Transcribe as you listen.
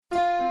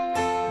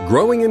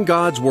growing in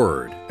God's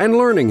Word, and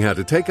learning how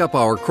to take up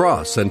our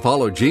cross and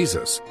follow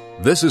Jesus.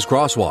 This is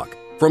Crosswalk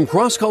from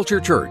Cross Culture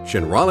Church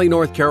in Raleigh,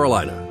 North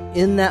Carolina.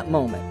 In that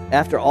moment,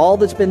 after all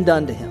that's been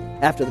done to him,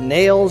 after the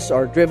nails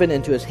are driven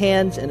into his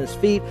hands and his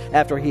feet,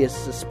 after he is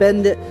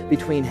suspended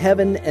between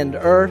heaven and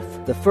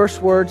earth, the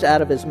first words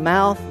out of his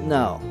mouth,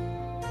 no.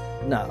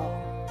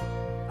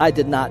 I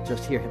did not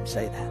just hear him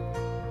say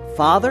that.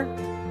 Father,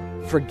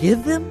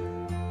 forgive them?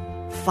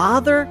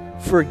 Father,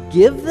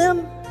 forgive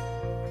them?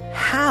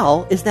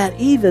 How is that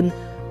even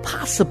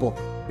possible?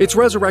 It's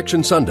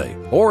Resurrection Sunday,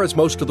 or as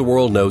most of the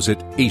world knows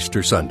it,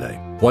 Easter Sunday.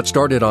 What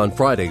started on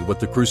Friday with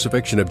the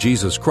crucifixion of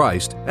Jesus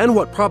Christ, and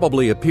what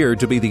probably appeared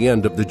to be the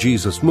end of the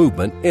Jesus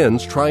movement,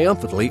 ends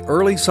triumphantly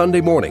early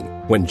Sunday morning,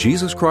 when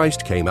Jesus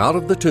Christ came out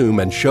of the tomb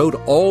and showed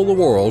all the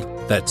world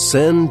that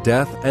sin,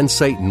 death, and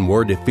Satan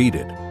were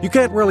defeated. You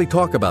can't really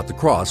talk about the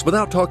cross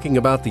without talking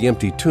about the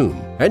empty tomb,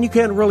 and you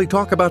can't really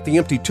talk about the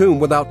empty tomb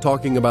without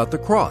talking about the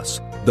cross.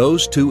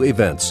 Those two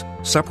events,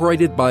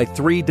 separated by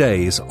 3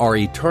 days, are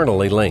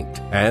eternally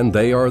linked, and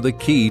they are the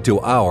key to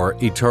our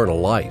eternal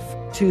life.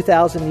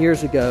 2,000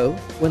 years ago,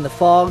 when the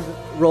fog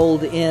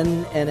rolled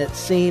in and it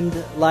seemed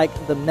like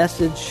the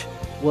message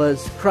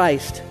was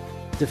Christ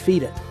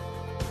defeated.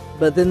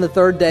 But then the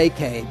third day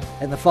came,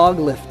 and the fog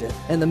lifted,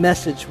 and the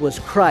message was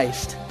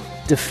Christ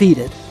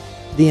defeated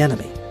the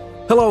enemy.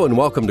 Hello and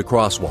welcome to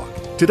Crosswalk.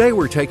 Today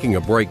we're taking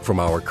a break from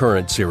our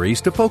current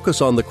series to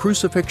focus on the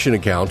crucifixion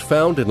account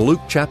found in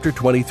Luke chapter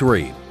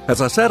 23.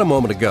 As I said a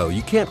moment ago,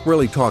 you can't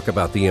really talk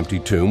about the empty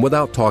tomb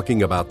without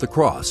talking about the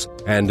cross.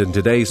 And in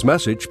today's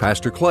message,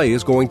 Pastor Clay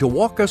is going to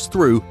walk us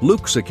through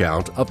Luke's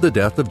account of the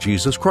death of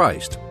Jesus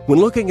Christ. When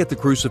looking at the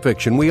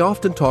crucifixion, we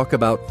often talk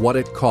about what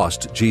it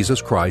cost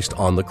Jesus Christ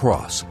on the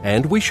cross,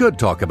 and we should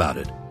talk about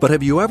it. But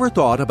have you ever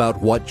thought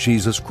about what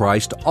Jesus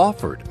Christ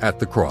offered at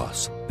the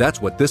cross?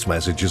 That's what this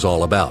message is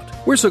all about.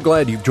 We're so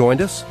glad you've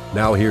joined us.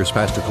 Now here's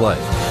Pastor Clay.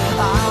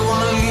 I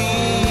want to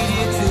lead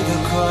you to the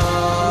cross.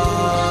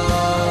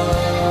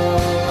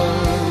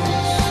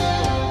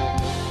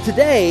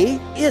 Today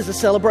is a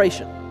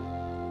celebration.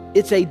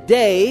 It's a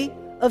day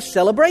of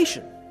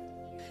celebration.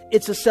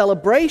 It's a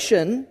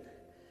celebration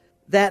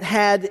that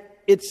had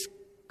its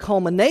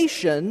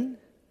culmination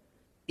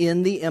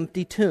in the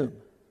empty tomb,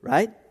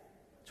 right?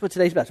 That's what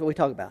today's about. That's what we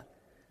talk about.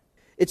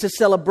 It's a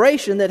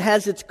celebration that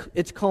has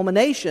its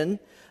culmination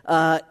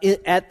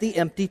at the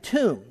empty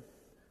tomb.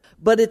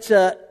 But it's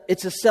a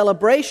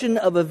celebration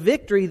of a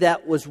victory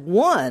that was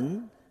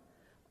won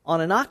on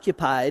an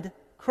occupied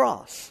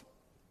cross.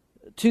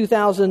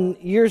 2,000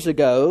 years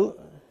ago,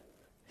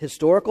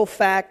 historical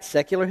fact,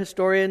 secular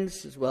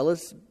historians, as well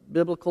as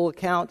biblical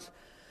accounts,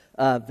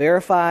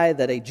 verify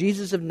that a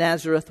Jesus of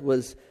Nazareth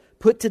was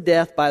put to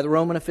death by the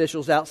Roman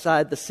officials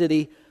outside the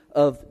city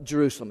of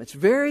Jerusalem. It's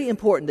very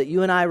important that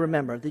you and I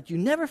remember, that you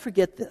never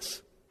forget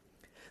this,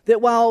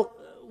 that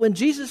when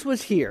Jesus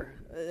was here,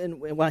 and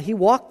while he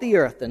walked the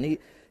earth, and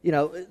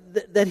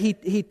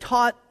he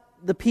taught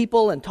the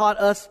people and taught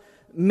us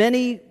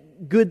many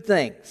good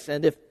things,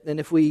 and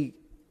if we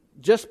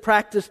just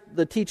practiced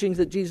the teachings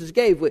that Jesus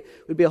gave,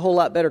 we'd be a whole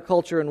lot better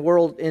culture and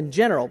world in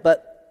general.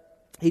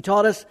 But he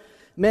taught us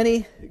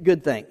many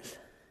good things.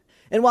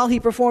 And while he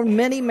performed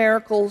many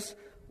miracles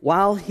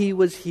while he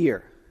was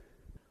here,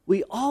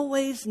 we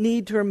always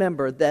need to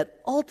remember that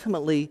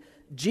ultimately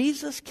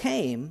Jesus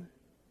came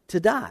to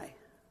die.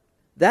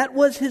 That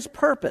was his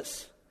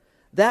purpose.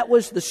 That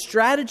was the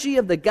strategy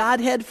of the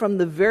Godhead from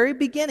the very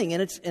beginning,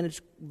 and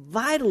it's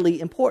vitally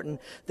important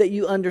that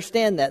you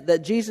understand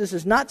that Jesus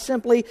is not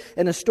simply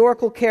an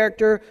historical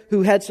character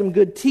who had some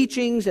good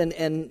teachings,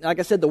 and like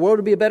I said, the world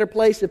would be a better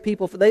place if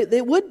people,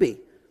 they would be.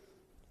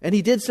 And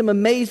he did some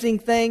amazing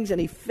things, and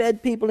he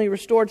fed people, and he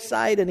restored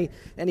sight, and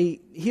he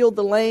healed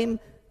the lame.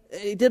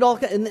 He did all,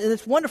 and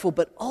it's wonderful,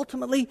 but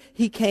ultimately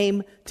he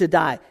came to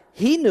die.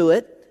 He knew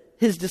it.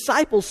 His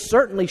disciples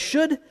certainly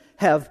should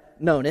have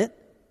known it,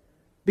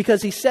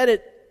 because he said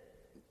it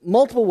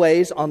multiple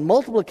ways on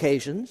multiple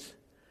occasions.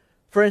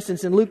 For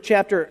instance, in Luke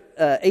chapter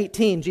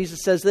 18,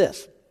 Jesus says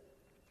this.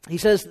 He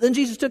says, "Then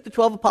Jesus took the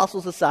 12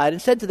 apostles aside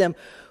and said to them,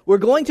 'We're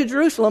going to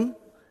Jerusalem.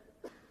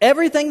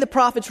 Everything the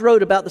prophets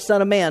wrote about the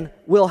Son of Man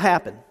will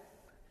happen.'"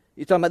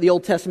 You're talking about the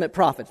Old Testament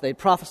prophets. They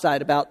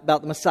prophesied about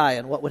the Messiah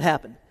and what would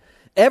happen.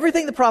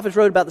 "Everything the prophets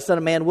wrote about the Son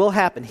of Man will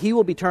happen. He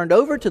will be turned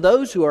over to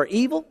those who are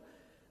evil.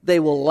 They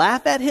will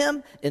laugh at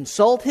him,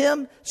 insult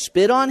him,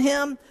 spit on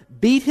him,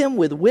 beat him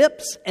with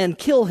whips, and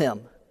kill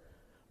him.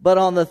 But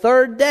on the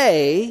third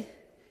day,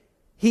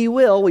 he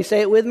will," we say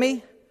it with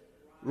me,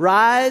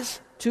 "rise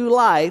to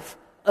life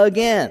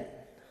again."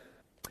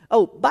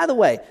 Oh, by the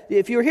way,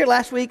 if you were here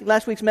last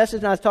week's message,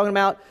 and I was talking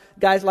about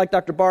guys like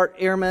Dr. Bart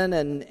Ehrman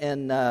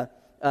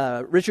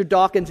and Richard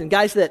Dawkins, and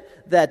guys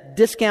that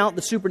discount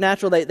the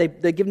supernatural,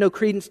 they give no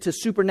credence to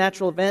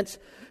supernatural events.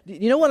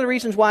 You know one of the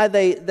reasons why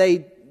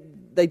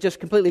they just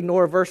completely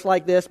ignore a verse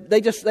like this?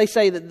 They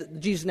say that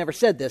Jesus never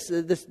said this.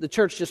 The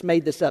church just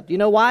made this up. Do you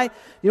know why?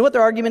 You know what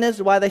their argument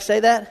is, why they say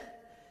that?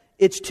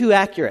 It's too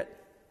accurate.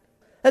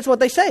 That's what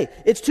they say.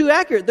 It's too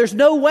accurate. There's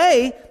no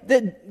way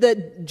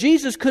that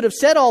Jesus could have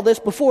said all this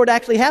before it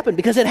actually happened,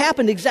 because it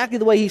happened exactly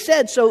the way he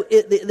said, so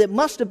it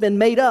must have been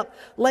made up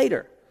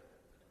later.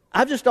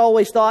 I've just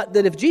always thought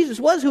that if Jesus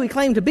was who he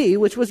claimed to be,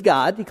 which was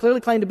God, he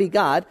clearly claimed to be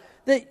God,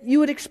 that you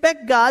would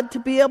expect God to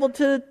be able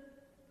to,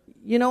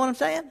 you know what I'm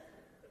saying?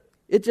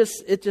 It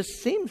just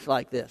seems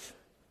like this.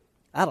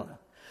 I don't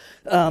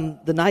know.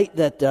 The night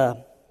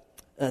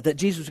that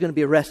Jesus was going to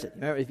be arrested.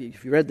 Remember,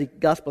 if you read the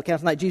gospel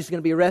accounts tonight, Jesus is going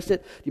to be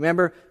arrested. Do you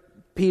remember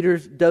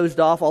Peter's dozed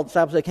off? All the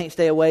disciples, they can't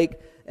stay awake.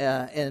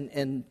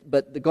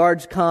 But the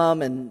guards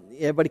come, and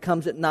everybody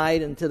comes at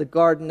night into the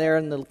garden there,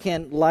 and the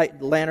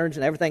lanterns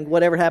and everything,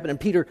 whatever happened. And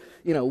Peter,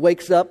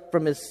 wakes up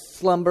from his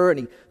slumber, and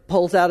he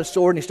pulls out his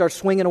sword, and he starts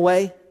swinging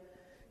away.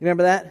 You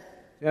remember that? You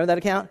remember that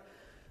account?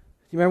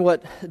 You remember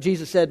what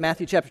Jesus said,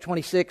 Matthew chapter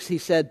 26? He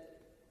said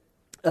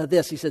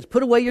this. He says,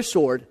 "Put away your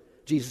sword,"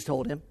 Jesus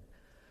told him.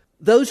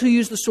 "Those who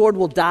use the sword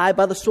will die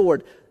by the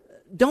sword.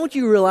 Don't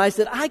you realize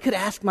that I could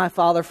ask my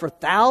Father for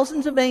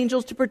thousands of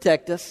angels to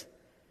protect us,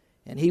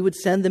 and he would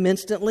send them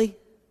instantly?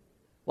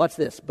 Watch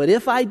this. But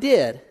if I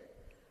did,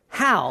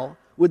 how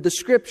would the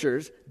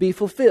scriptures be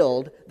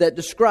fulfilled that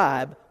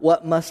describe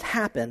what must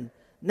happen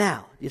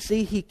now?" You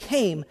see, he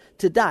came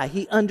to die.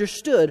 He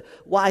understood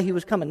why he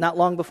was coming. Not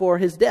long before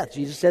his death,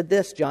 Jesus said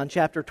this, John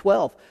chapter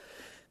 12.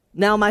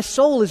 "Now my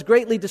soul is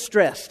greatly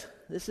distressed."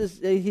 This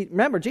is,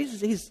 remember,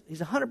 Jesus,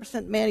 he's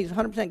 100% man, he's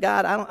 100%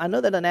 God. I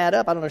know that doesn't add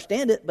up, I don't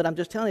understand it, but I'm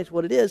just telling you it's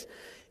what it is.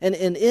 And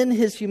in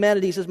his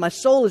humanity, he says, "My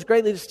soul is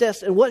greatly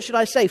distressed, and what should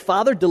I say?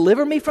 Father,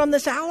 deliver me from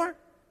this hour?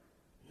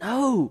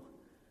 No,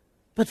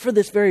 but for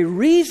this very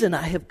reason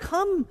I have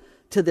come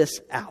to this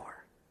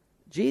hour."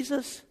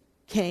 Jesus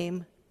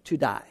came to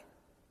die.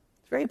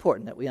 It's very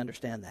important that we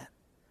understand that.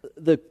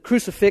 The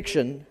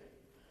crucifixion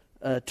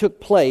took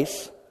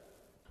place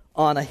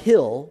on a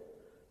hill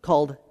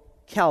called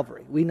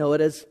Calvary. We know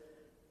it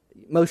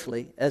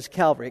mostly as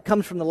Calvary. It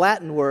comes from the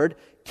Latin word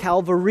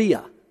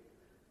Calvaria,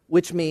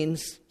 which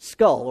means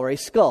skull or a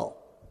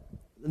skull.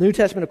 The New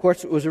Testament, of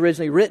course, was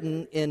originally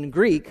written in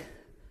Greek.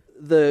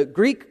 The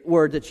Greek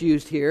word that's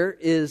used here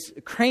is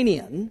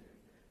cranion,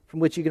 from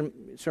which you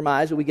can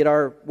surmise that we get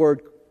our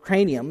word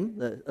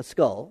cranium, a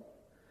skull.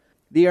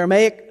 The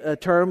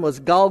Aramaic term was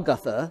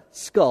Golgotha,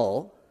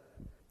 skull.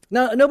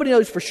 Now, nobody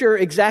knows for sure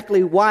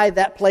exactly why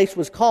that place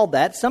was called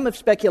that. Some have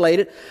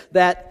speculated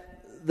that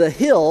the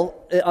hill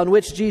on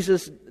which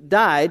Jesus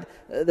died,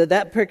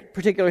 that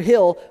particular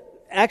hill,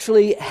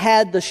 actually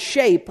had the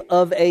shape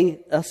of a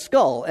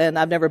skull. And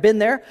I've never been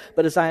there,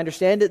 but as I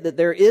understand it, that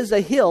there is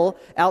a hill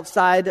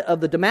outside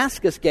of the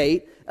Damascus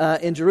Gate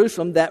in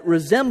Jerusalem that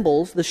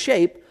resembles the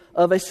shape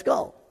of a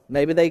skull.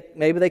 Maybe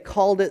they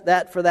called it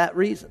that for that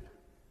reason.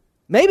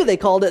 Maybe they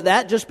called it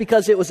that just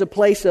because it was a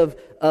place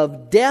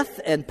of death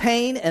and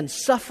pain and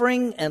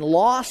suffering and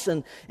loss,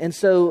 and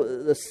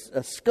so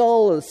a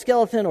skull or the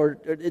skeleton, or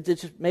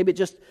maybe it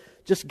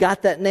just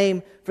got that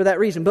name for that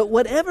reason.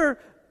 But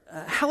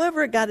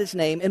however it got its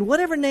name, and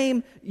whatever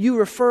name you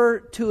refer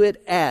to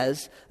it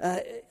as,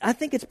 I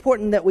think it's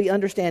important that we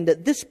understand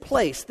that this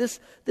place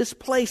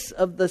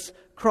of this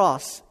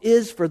cross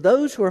is, for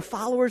those who are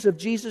followers of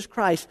Jesus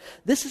Christ,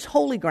 this is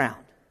holy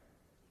ground.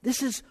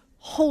 This is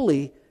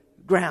holy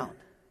ground.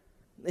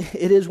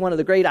 It is one of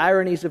the great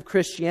ironies of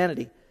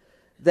Christianity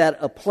that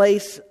a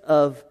place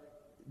of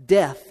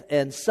death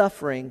and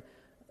suffering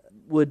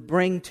would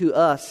bring to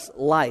us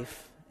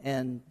life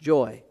and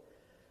joy.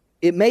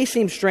 It may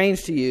seem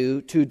strange to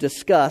you to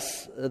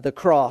discuss the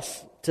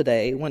cross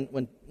today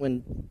when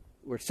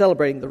we're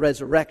celebrating the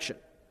resurrection.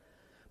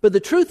 But the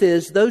truth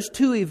is, those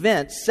two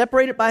events,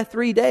 separated by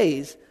 3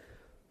 days,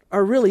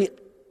 are really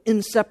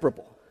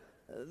inseparable.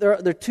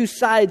 They're two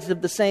sides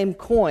of the same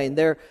coin.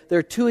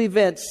 They're two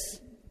events,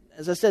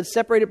 as I said,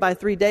 separated by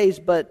 3 days,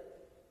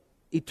 but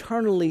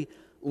eternally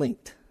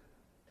linked.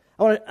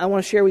 I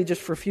want to share with you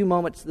just for a few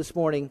moments this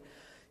morning,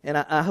 and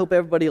I hope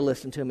everybody will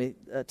listen to me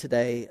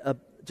today,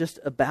 just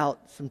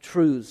about some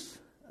truths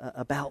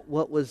about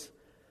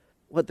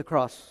what the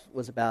cross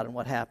was about and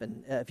what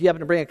happened. If you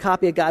happen to bring a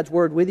copy of God's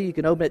Word with you, you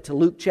can open it to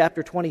Luke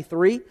chapter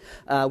 23.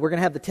 We're going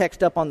to have the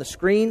text up on the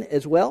screen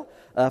as well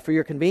for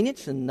your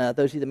convenience, and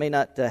those of you that may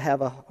not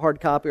have a hard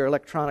copy or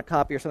electronic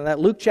copy or something like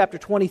that. Luke chapter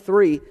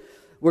 23.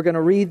 We're going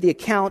to read the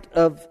account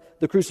of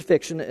the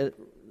crucifixion, and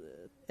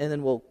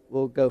then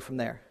we'll go from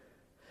there.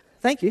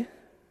 Thank you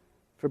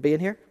for being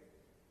here.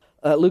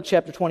 Luke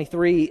chapter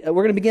 23. We're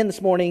going to begin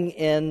this morning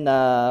in,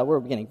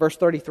 verse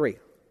 33,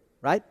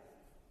 right?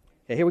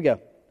 Okay, here we go.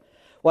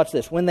 Watch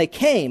this. "When they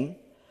came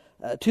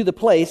to the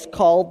place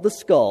called the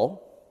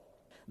Skull,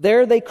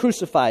 there they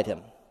crucified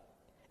him,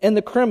 and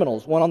the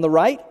criminals, one on the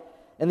right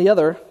and the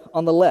other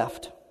on the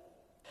left.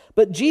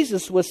 But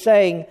Jesus was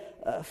saying,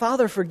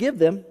 'Father, forgive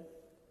them,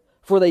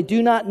 for they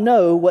do not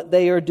know what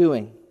they are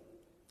doing.'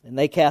 And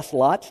they cast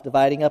lots,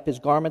 dividing up his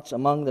garments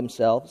among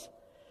themselves.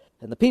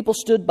 And the people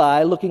stood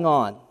by, looking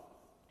on.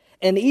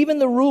 And even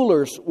the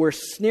rulers were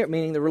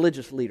meaning the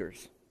religious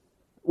leaders,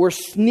 were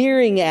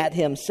sneering at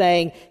him,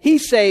 saying, 'He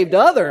saved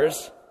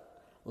others.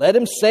 Let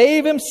him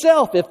save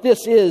himself if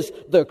this is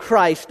the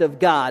Christ of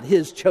God,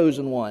 his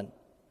chosen one.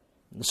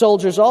 The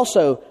soldiers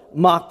also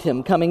mocked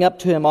him, coming up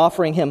to him,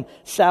 offering him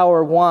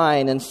sour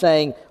wine and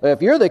saying,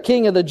 if you're the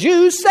king of the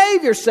Jews,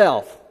 save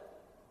yourself.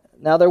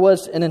 Now there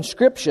was an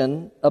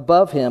inscription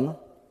above him,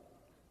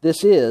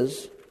 this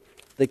is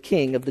the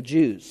King of the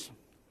Jews.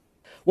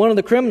 One of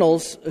the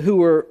criminals who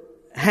were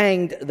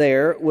hanged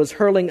there was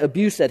hurling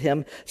abuse at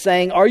him,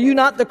 saying, are you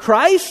not the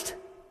Christ?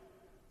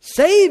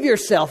 Save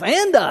yourself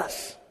and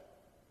us.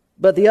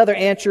 But the other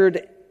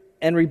answered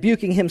and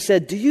rebuking him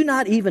said, do you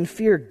not even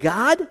fear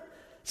God,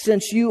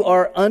 since you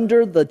are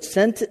under the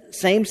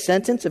same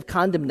sentence of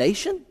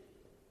condemnation?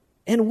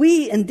 And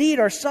we indeed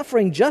are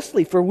suffering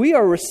justly, for we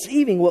are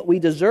receiving what we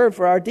deserve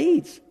for our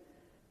deeds.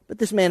 But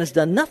this man has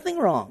done nothing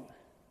wrong.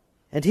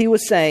 And he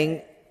was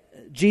saying,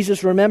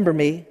 Jesus, remember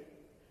me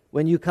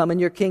when you come in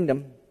your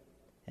kingdom.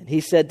 And he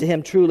said to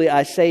him, truly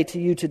I say to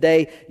you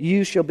today,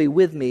 you shall be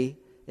with me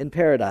in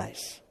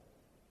paradise.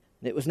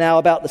 And it was now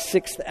about the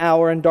 6th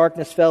hour, and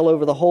darkness fell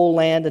over the whole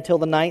land until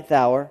the 9th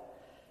hour,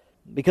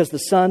 because the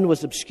sun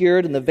was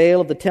obscured and the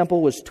veil of the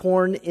temple was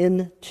torn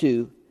in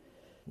two.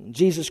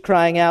 Jesus,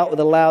 crying out with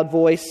a loud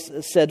voice,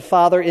 said,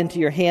 Father, into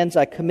your hands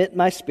I commit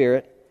my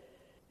spirit.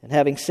 And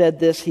having said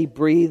this, he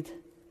breathed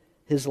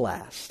his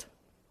last.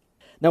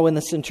 Now when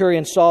the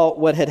centurion saw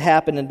what had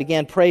happened and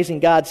began praising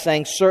God,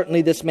 saying,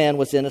 certainly this man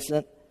was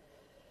innocent,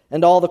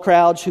 and all the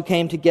crowds who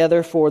came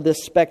together for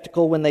this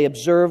spectacle, when they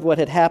observed what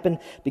had happened,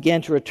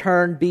 began to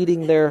return,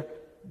 beating their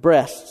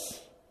breasts.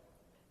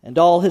 And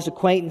all his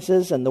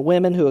acquaintances and the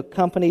women who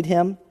accompanied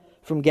him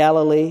from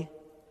Galilee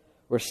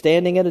were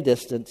standing at a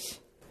distance,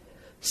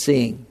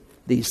 seeing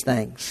these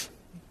things.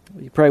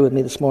 Will you pray with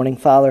me this morning?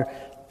 Father,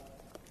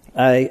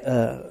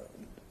 I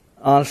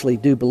honestly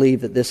do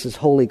believe that this is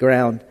holy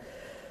ground.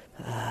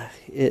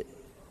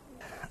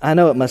 I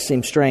know it must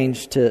seem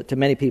strange to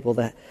many people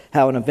that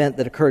how an event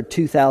that occurred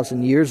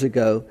 2,000 years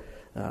ago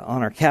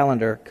on our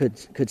calendar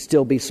could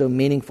still be so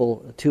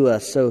meaningful to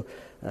us, so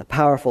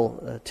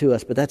powerful to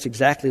us. But that's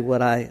exactly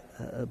what I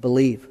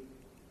believe.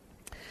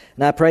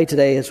 And I pray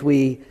today as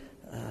we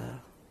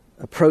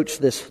approach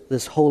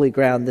this holy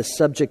ground, this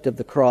subject of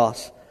the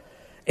cross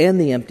and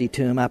the empty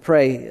tomb, I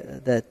pray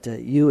that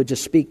you would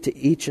just speak to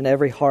each and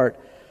every heart,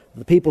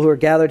 the people who are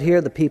gathered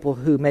here, the people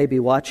who may be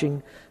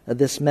watching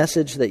this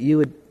message, that you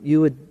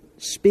would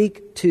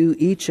speak to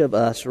each of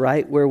us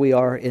right where we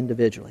are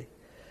individually.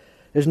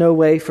 There's no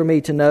way for me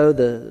to know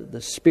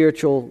the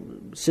spiritual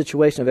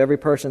situation of every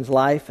person's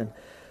life and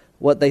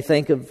what they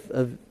think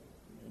of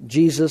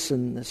Jesus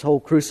and this whole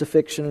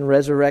crucifixion and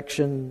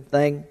resurrection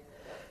thing.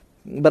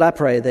 But I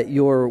pray that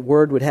your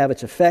word would have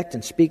its effect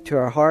and speak to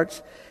our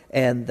hearts,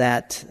 and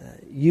that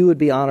you would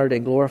be honored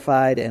and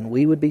glorified, and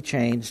we would be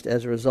changed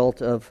as a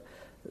result of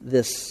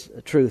this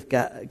truth.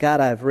 God,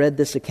 I've read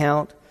this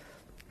account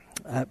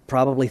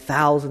probably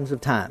thousands of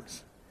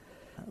times,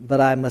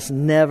 but I must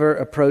never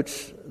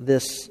approach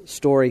this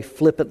story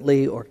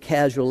flippantly or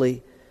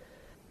casually,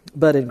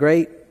 but in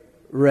great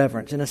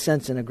reverence, in a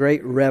sense, in a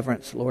great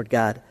reverence, Lord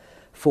God,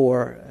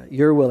 for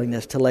your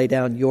willingness to lay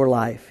down your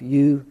life.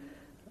 You,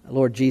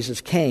 Lord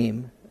Jesus,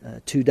 came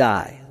to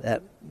die.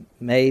 That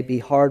may be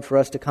hard for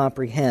us to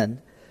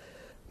comprehend,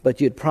 but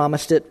you'd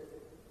promised it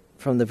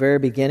from the very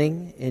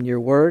beginning in your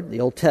word. The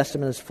Old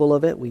Testament is full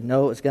of it. We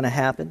know it's going to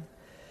happen,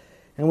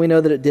 and we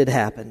know that it did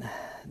happen.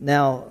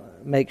 Now,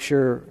 make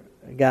sure,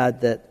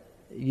 God, that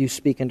you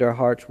speak into our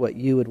hearts what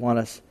you would want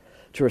us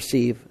to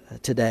receive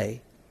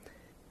today.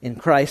 In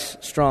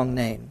Christ's strong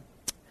name,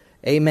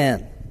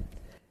 amen.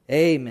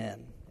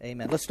 Amen.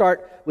 Amen. Let's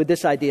start with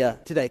this idea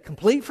today.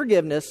 Complete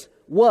forgiveness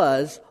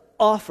was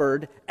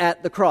offered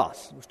at the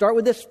cross. We'll start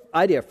with this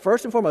idea.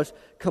 First and foremost,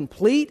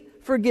 complete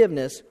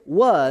forgiveness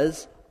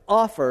was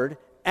offered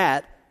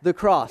at the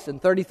cross. In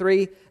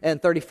 33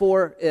 and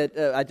 34,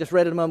 I just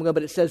read it a moment ago,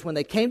 but it says, when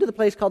they came to the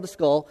place called the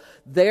Skull,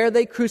 there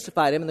they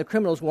crucified him, and the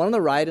criminals, one on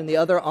the right and the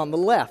other on the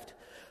left.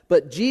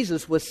 But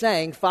Jesus was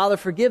saying, Father,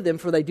 forgive them,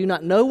 for they do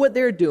not know what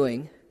they're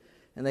doing.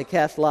 And they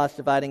cast lots,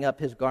 dividing up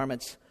his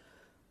garments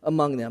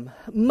among them.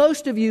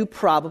 Most of you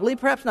probably,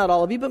 perhaps not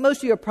all of you, but most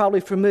of you are probably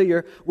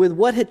familiar with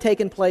what had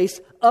taken place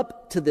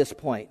up to this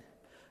point.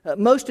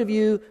 Most of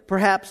you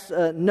perhaps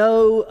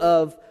know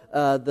of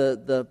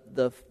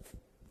the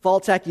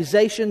false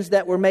accusations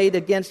that were made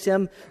against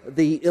him,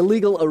 the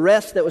illegal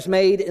arrest that was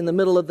made in the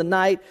middle of the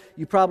night.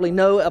 You probably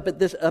know up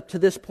to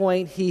this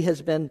point he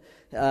has been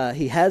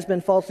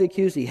falsely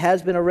accused, he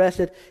has been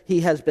arrested, he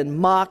has been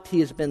mocked,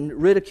 he has been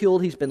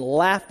ridiculed, he's been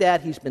laughed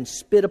at, he's been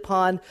spit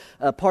upon,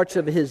 parts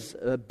of his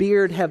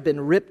beard have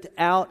been ripped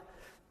out,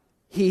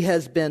 he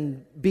has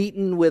been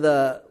beaten with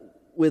a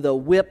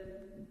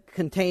whip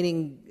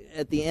containing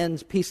at the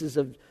ends pieces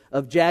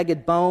of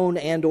jagged bone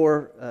and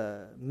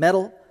or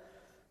metal,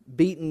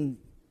 beaten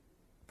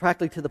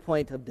practically to the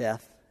point of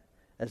death,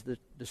 as the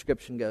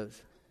description goes.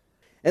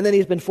 And then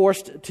he's been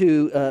forced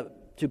to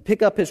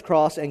pick up his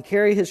cross and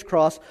carry his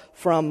cross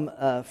from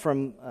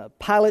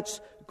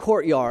Pilate's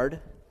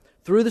courtyard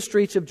through the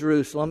streets of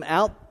Jerusalem,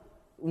 out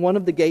one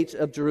of the gates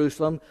of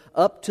Jerusalem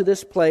up to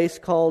this place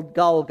called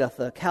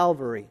Golgotha,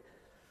 Calvary,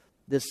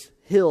 this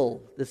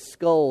hill, this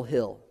skull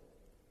hill.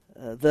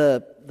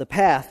 The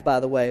path, by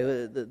the way,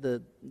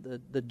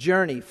 the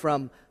journey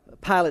from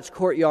Pilate's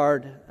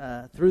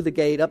courtyard through the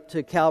gate up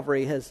to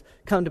Calvary has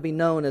come to be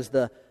known as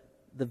the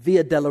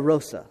Via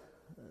Dolorosa,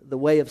 the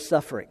way of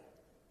suffering.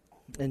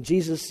 And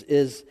Jesus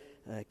is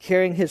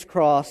carrying his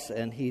cross,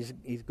 and he's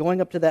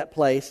going up to that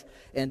place,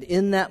 and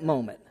in that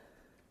moment,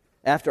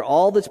 after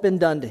all that's been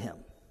done to him,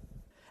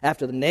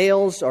 after the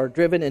nails are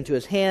driven into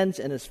his hands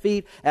and his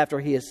feet, after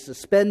he is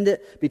suspended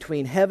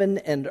between heaven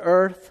and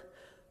earth,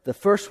 the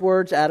first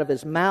words out of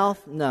his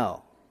mouth,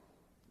 no,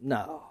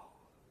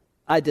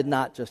 I did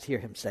not just hear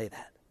him say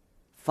that.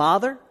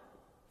 Father,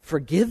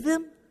 forgive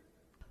them?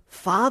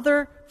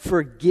 Father,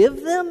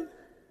 forgive them?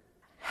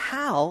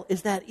 How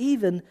is that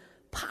even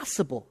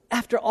possible?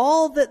 After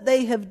all that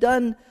they have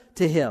done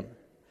to him,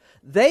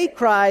 they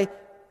cry,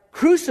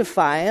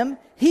 crucify him.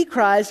 He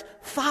cries,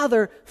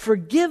 Father,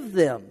 forgive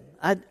them.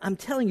 I'm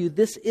telling you,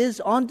 this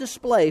is on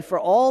display for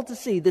all to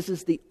see. This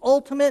is the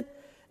ultimate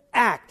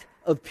act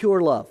of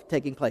pure love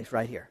taking place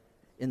right here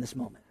in this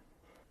moment.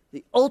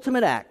 The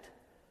ultimate act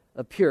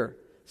of pure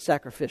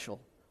sacrificial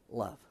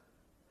love.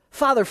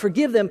 Father,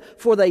 forgive them,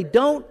 for they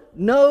don't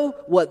know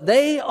what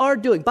they are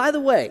doing. By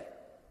the way,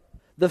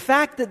 the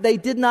fact that they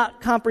did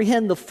not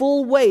comprehend the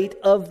full weight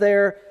of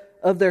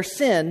their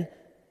sin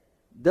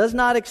does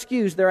not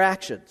excuse their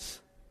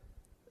actions.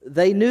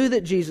 They knew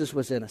that Jesus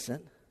was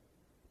innocent.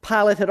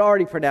 Pilate had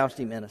already pronounced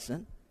him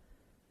innocent,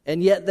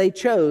 and yet they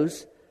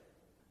chose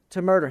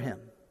to murder him.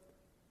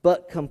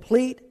 But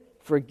complete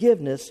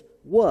forgiveness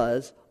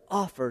was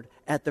offered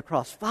at the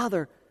cross.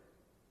 Father,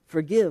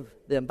 forgive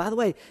them. By the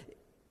way,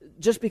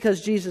 just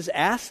because Jesus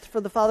asked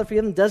for the Father to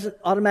forgive them doesn't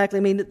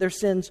automatically mean that their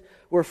sins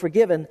were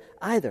forgiven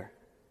either.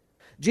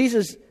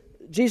 Jesus'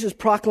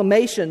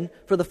 proclamation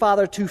for the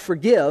Father to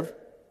forgive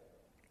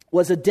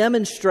was a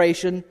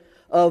demonstration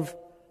of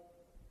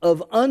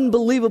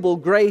unbelievable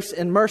grace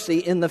and mercy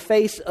in the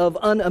face of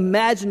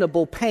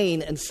unimaginable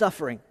pain and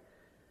suffering.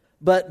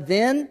 But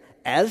then,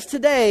 as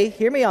today,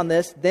 hear me on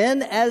this,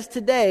 then as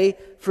today,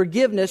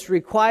 forgiveness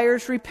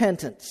requires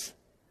repentance.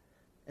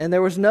 And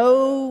there was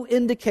no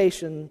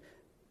indication,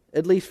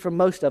 at least from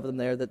most of them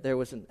there, that there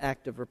was an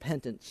act of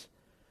repentance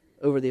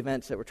over the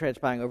events that were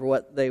transpiring, over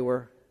what they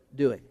were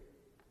doing.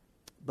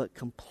 But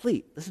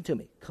listen to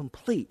me,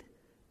 complete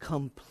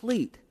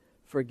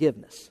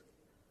forgiveness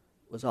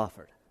was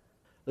offered.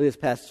 Look at this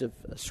passage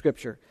of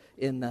Scripture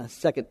in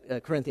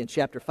 2 Corinthians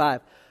chapter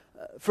 5.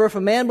 For if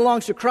a man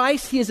belongs to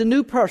Christ, he is a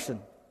new person.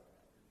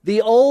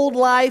 The old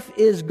life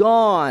is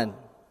gone.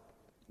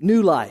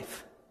 New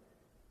life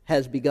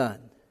has begun.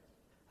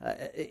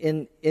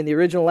 In the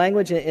original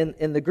language,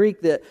 in the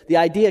Greek, the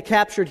idea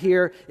captured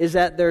here is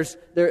that there's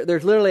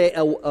literally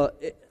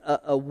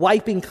a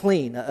wiping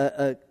clean.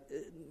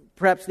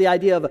 Perhaps the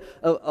idea of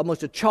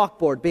almost a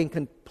chalkboard being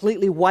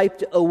completely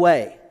wiped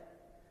away.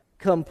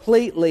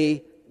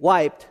 Completely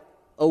wiped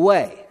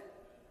away.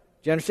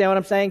 Do you understand what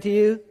I'm saying to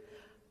you?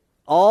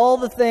 All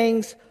the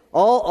things,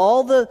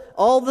 all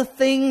the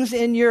things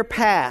in your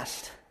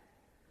past,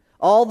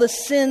 all the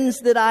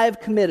sins that I've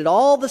committed,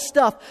 all the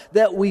stuff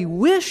that we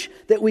wish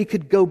that we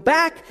could go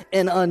back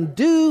and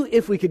undo,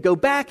 if we could go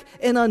back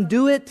and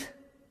undo it.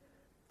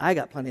 I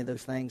got plenty of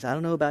those things. I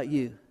don't know about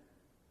you,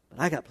 but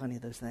I got plenty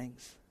of those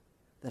things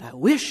that I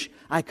wish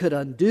I could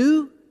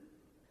undo.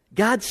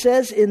 God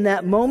says in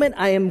that moment,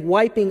 I am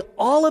wiping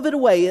all of it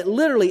away. It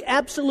literally,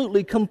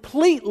 absolutely,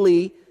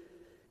 completely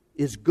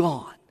is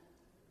gone.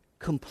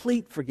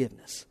 Complete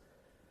forgiveness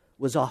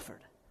was offered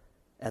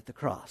at the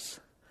cross.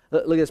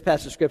 Look at this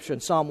passage of Scripture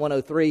in Psalm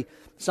 103. The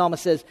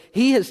psalmist says,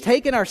 He has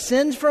taken our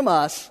sins from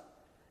us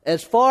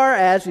as far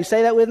as, you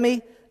say that with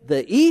me,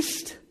 the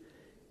east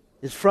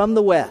is from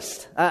the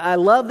west. I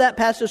love that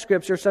passage of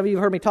Scripture. Some of you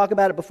have heard me talk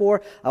about it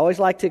before. I always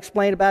like to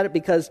explain about it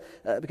because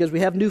we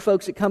have new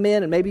folks that come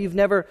in and maybe you've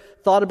never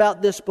thought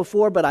about this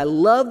before, but I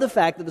love the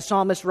fact that the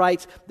psalmist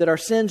writes that our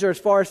sins are as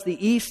far as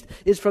the east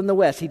is from the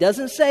west. He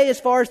doesn't say as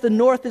far as the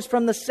north is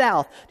from the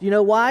south. Do you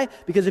know why?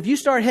 Because if you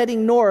start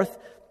heading north,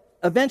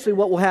 eventually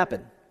what will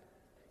happen?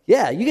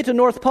 Yeah, you get to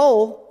North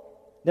Pole,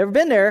 never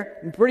been there,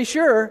 I'm pretty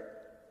sure,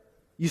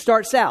 you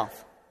start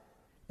south.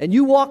 And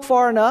you walk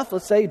far enough,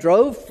 let's say you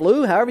drove,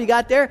 flew, however you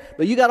got there,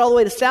 but you got all the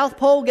way to South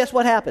Pole, guess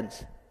what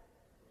happens?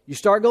 You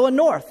start going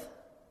north.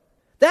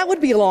 That would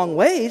be a long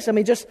ways. I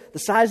mean, just the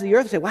size of the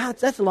earth, say, wow,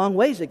 that's a long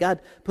ways that God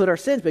put our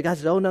sins. But God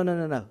says, oh,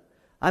 no.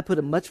 I put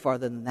them much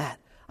farther than that.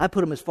 I put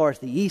them as far as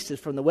the east is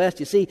from the west.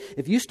 You see,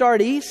 if you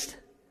start east,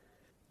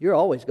 you're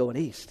always going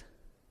east.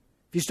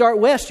 If you start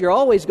west, you're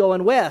always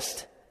going west.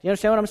 Do you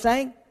understand what I'm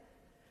saying?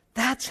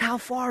 That's how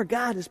far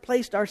God has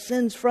placed our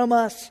sins from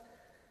us.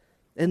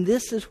 And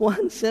this is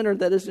one sinner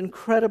that is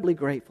incredibly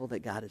grateful that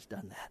God has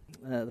done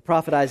that. The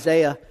prophet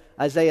Isaiah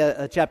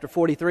chapter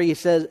 43, he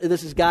says,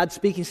 this is God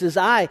speaking, he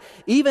says,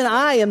 even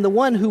I am the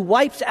one who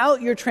wipes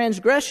out your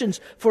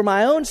transgressions for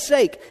my own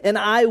sake, and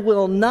I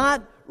will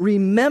not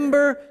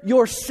remember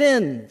your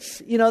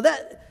sins. You know,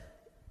 that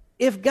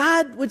if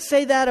God would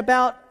say that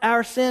about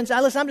our sins,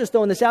 listen, I'm just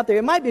throwing this out there.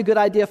 It might be a good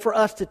idea for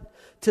us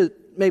to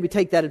maybe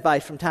take that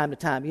advice from time to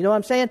time. You know what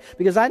I'm saying?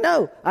 Because I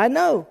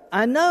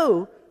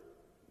know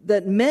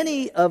that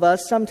many of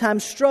us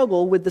sometimes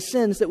struggle with the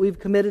sins that we've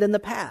committed in the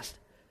past.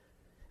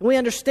 And we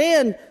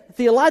understand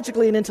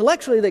theologically and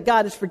intellectually that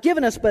God has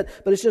forgiven us, but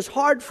it's just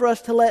hard for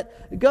us to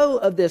let go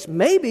of this.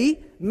 Maybe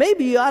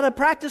you ought to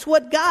practice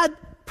what God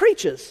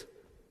preaches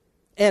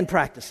and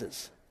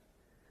practices.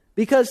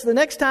 Because the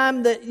next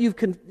time that you've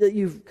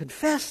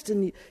confessed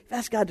and you've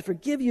asked God to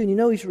forgive you and you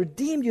know He's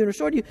redeemed you and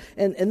restored you,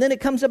 and then it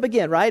comes up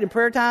again, right, in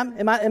prayer time.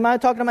 Am I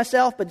talking to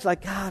myself? But it's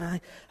like,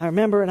 God, I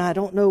remember and I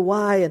don't know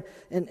why,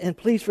 and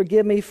please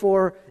forgive me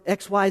for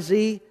X, Y,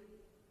 Z.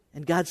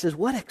 And God says,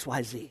 what X,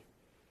 Y, Z?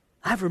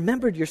 I've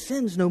remembered your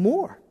sins no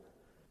more.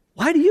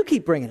 Why do you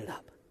keep bringing it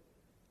up?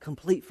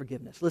 Complete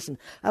forgiveness. Listen,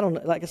 I don't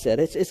know. Like I said,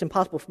 it's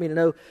impossible for me to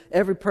know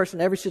every person,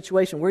 every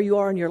situation, where you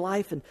are in your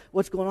life and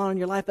what's going on in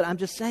your life. But I'm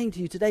just saying to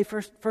you today,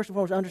 first and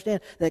foremost,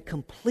 understand that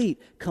complete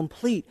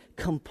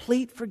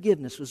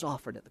forgiveness was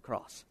offered at the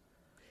cross.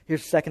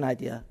 Here's the second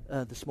idea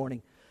this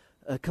morning.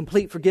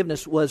 Complete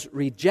forgiveness was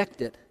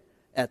rejected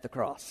at the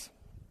cross.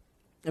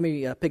 Let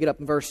me pick it up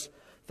in verse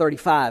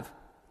 35.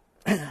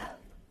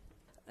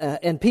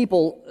 And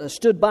people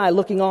stood by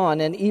looking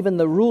on, and even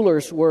the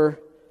rulers were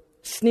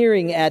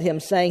sneering at him,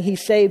 saying, he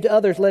saved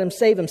others, let him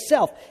save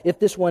himself, if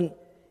this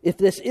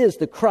is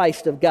the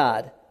Christ of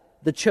God,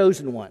 the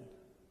chosen one.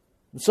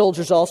 And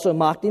soldiers also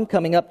mocked him,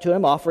 coming up to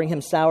him, offering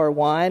him sour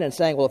wine, and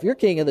saying, well, if you're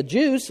king of the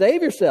Jews,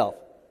 save yourself.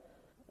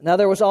 Now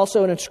there was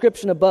also an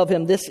inscription above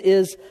him, this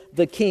is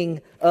the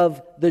King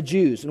of the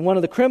Jews. And one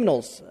of the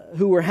criminals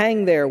who were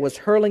hanged there was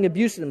hurling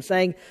abuse at him,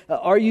 saying,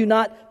 are you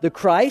not the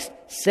Christ?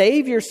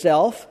 Save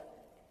yourself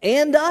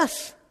and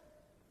us.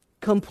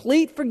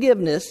 Complete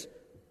forgiveness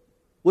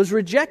was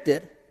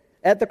rejected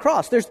at the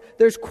cross.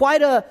 There's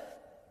quite a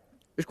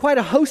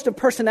host of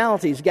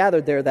personalities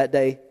gathered there that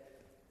day,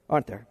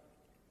 aren't there?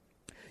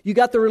 You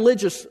got the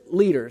religious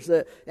leaders.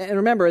 And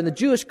remember, in the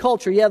Jewish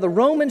culture, the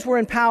Romans were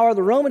in power,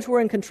 the Romans were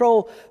in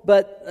control,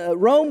 but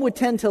Rome would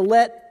tend to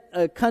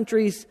let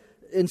countries,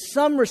 in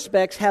some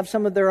respects, have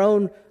some of their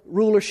own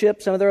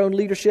rulership, some of their own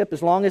leadership,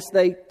 as long as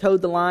they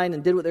towed the line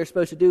and did what they're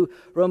supposed to do,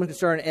 Roman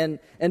concern.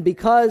 And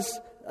because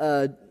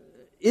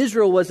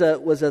Israel was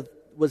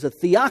a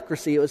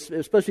theocracy, it was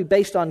supposed to be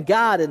based on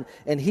God,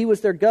 and He was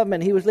their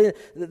government, He was leading,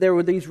 there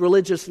were these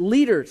religious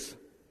leaders.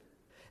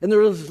 And the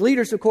religious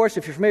leaders, of course,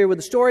 if you're familiar with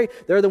the story,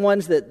 they're the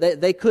ones that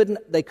they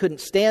couldn't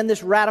stand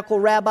this radical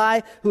rabbi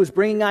who was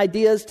bringing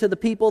ideas to the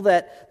people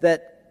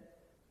that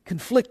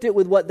conflicted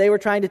with what they were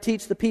trying to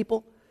teach the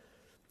people.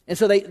 And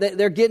so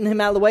they're getting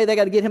him out of the way. They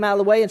got to get him out of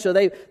the way. And so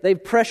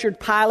they've pressured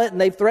Pilate, and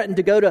they've threatened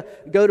to go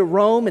to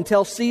Rome and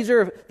tell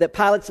Caesar that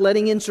Pilate's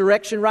letting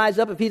insurrection rise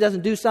up if he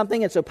doesn't do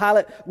something. And so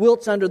Pilate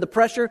wilts under the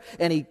pressure,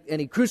 and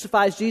he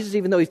crucifies Jesus,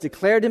 even though he's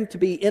declared him to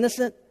be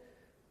innocent.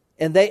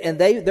 And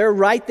they're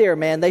right there,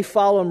 man. They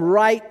follow him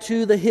right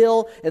to the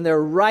hill, and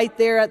they're right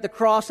there at the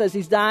cross as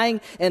he's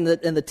dying. And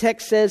the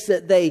text says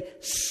that they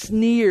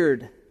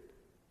sneered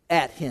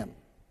at him.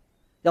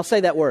 Y'all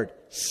say that word,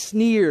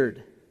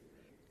 sneered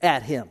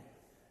at him.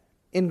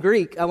 In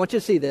Greek, I want you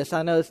to see this.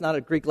 I know it's not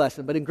a Greek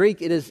lesson, but in Greek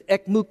it is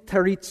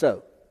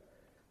ekmukterizo.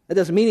 It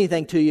doesn't mean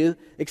anything to you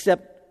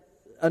except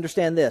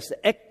understand this.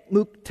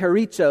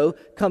 Ekmukterizo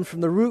comes from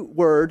the root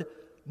word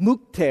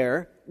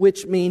mukter,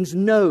 which means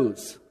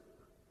nose.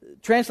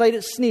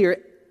 Translated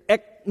sneer,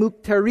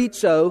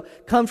 ekmukterizo,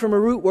 comes from a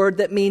root word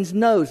that means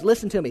nose.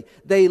 Listen to me.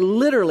 They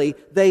literally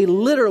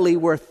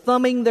were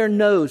thumbing their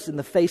nose in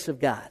the face of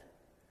God.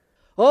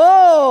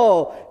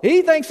 Oh,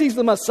 he thinks he's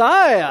the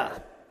Messiah.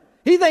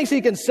 He thinks he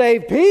can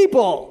save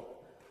people.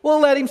 Well,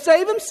 let him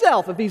save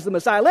himself if he's the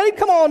Messiah. Let him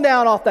come on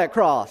down off that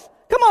cross.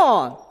 Come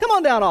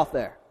on down off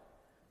there.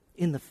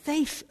 In the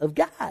face of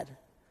God.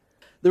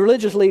 The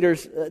religious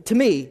leaders, to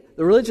me,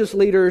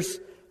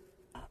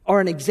 are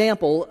an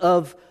example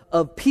of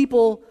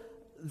people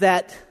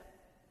that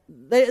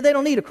they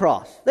don't need a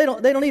cross. They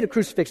don't need a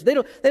crucifixion.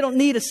 They don't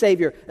need a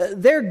Savior.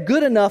 They're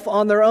good enough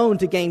on their own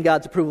to gain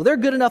God's approval. They're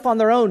good enough on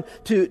their own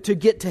to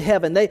get to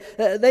heaven.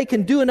 They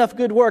can do enough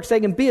good works. They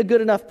can be a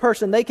good enough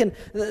person. They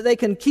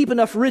can keep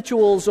enough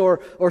rituals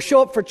or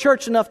show up for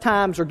church enough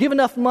times or give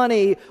enough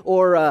money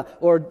or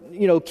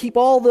keep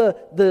all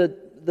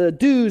the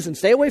do's and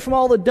stay away from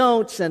all the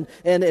don'ts. And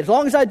as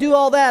long as I do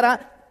all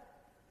that,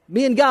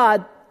 me and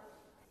God.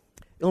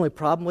 The only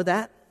problem with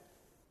that,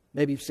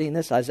 maybe you've seen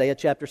this, Isaiah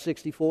chapter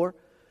 64.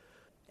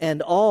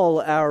 And all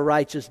our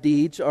righteous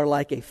deeds are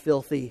like a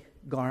filthy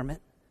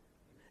garment.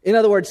 In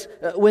other words,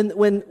 when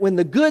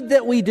the good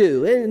that we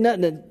do,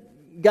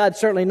 God's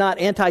certainly not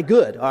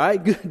anti-good, all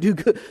right?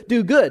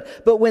 Do good.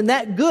 But when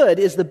that good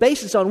is the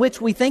basis on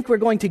which we think we're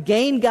going to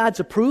gain God's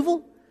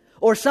approval,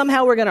 or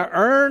somehow we're going to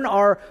earn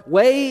our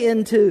way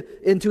into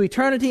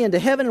eternity, into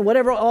heaven, and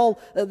whatever all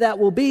that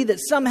will be, that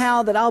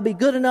somehow that I'll be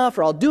good enough,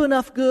 or I'll do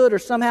enough good, or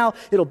somehow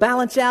it'll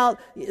balance out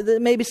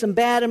maybe some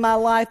bad in my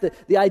life.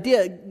 The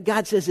idea,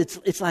 God says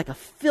it's like a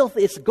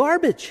filthy, it's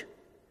garbage.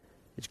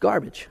 It's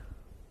garbage.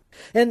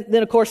 And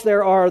then, of course,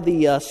 there are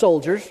the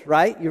soldiers,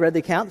 right? You read the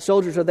account. The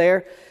soldiers are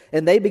there,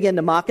 and they begin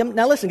to mock him.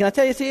 Now, listen, can I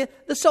tell you to you?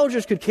 The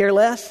soldiers could care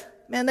less.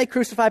 Man, they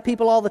crucify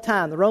people all the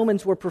time. The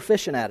Romans were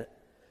proficient at it.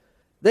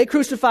 They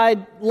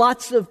crucified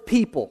lots of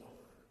people,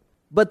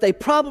 but they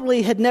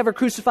probably had never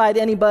crucified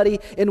anybody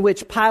in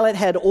which Pilate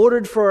had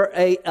ordered for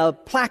a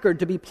placard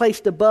to be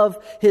placed above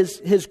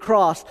his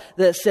cross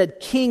that said,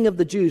 King of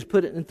the Jews,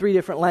 put it in 3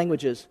 different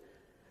languages.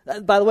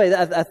 By the way,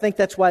 I think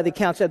that's why the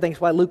account said, I think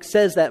that's why Luke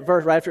says that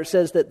verse right after it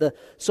says that the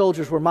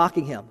soldiers were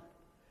mocking him.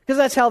 Because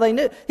that's how they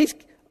knew. This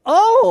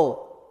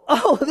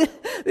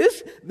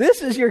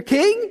is your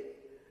king?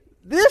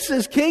 This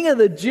is King of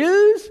the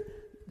Jews?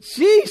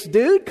 Jeez,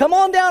 dude, come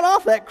on down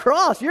off that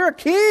cross. You're a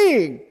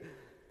king.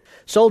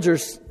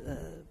 Soldiers,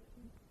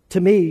 to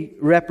me,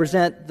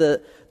 represent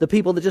the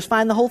people that just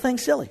find the whole thing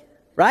silly,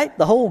 right?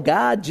 The whole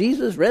God,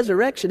 Jesus,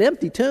 resurrection,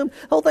 empty tomb,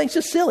 the whole thing's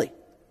just silly.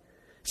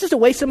 It's just a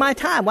waste of my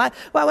time. Why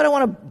would I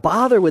want to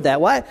bother with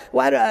that? Why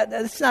do I,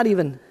 it's not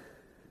even...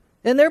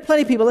 And there are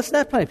plenty of people,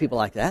 plenty of people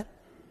like that.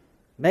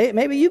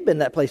 Maybe you've been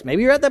that place.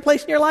 Maybe you're at that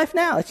place in your life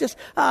now.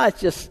 That's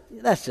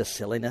just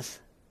silliness.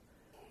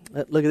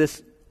 Look at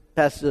this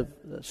passage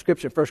of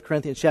Scripture, 1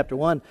 Corinthians chapter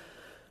 1.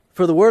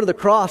 For the word of the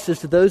cross is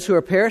to those who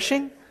are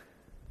perishing,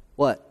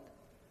 what?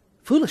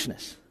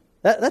 Foolishness.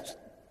 That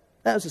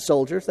was the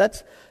soldiers.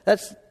 That's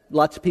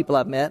lots of people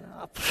I've met.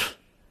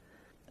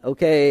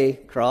 Okay,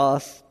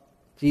 cross,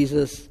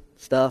 Jesus,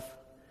 stuff.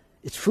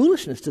 It's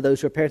foolishness to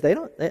those who are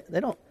perishing. They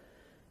don't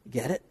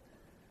get it.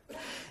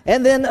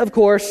 And then, of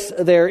course,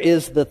 there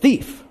is the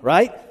thief,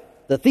 right?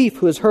 The thief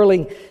who is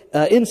hurling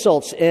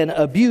insults and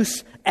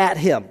abuse at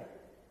him.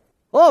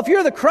 Oh, if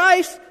you're the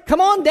Christ,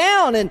 come on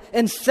down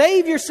and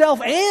save yourself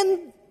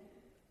and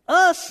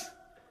us,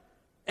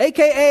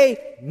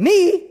 a.k.a.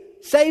 me,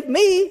 save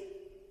me.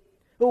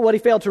 But what he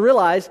failed to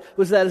realize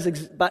was that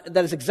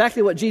is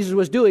exactly what Jesus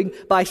was doing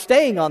by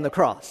staying on the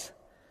cross.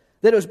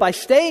 That it was by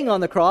staying on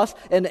the cross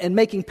and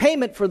making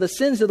payment for the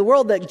sins of the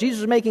world that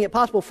Jesus was making it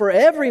possible for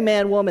every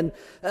man, woman,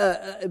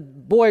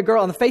 boy,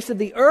 girl on the face of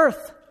the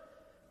earth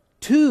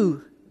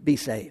to be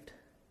saved.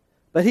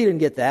 But he didn't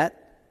get that.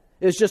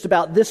 It was just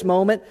about this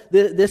moment,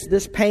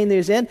 this pain that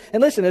he's in.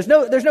 And listen, there's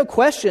no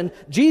question.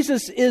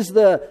 Jesus he's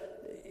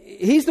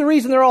the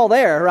reason they're all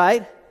there,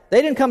 right?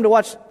 They didn't come to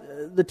watch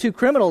the 2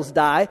 criminals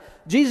die.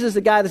 Jesus is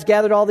the guy that's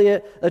gathered all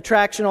the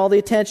attraction, all the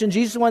attention.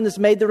 Jesus is the one that's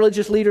made the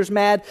religious leaders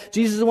mad.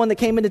 Jesus is the one that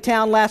came into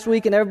town last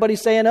week and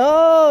everybody's saying,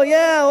 oh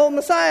yeah,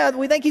 Messiah,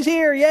 we think he's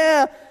here,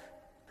 yeah.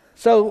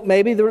 So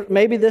maybe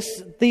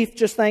this thief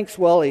just thinks,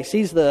 well, he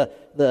sees the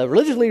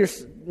religious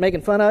leaders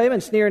making fun of him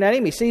and sneering at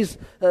him. He sees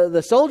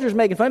the soldiers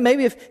making fun.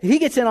 Maybe if he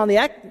gets in on the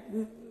act,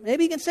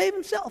 maybe he can save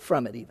himself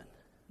from it even.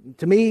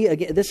 To me,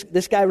 again,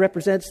 this guy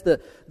represents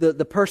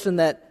the person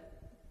that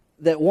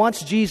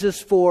wants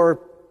Jesus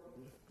for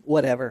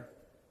whatever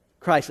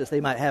crisis they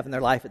might have in their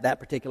life at that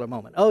particular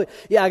moment. Oh,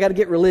 yeah, I got to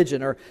get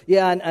religion, or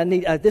yeah, I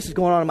need this is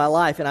going on in my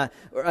life, and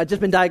I've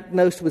just been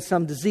diagnosed with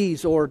some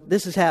disease, or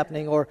this is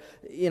happening, or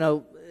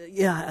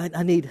yeah,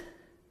 I need.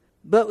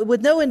 But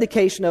with no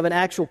indication of an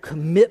actual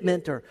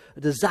commitment or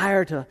a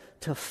desire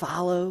to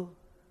follow,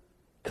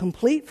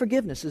 complete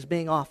forgiveness is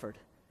being offered.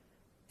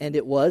 And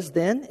it was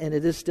then, and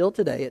it is still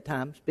today at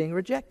times, being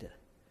rejected.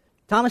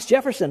 Thomas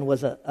Jefferson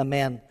was a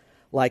man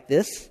like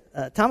this.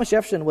 Thomas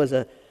Jefferson was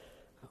a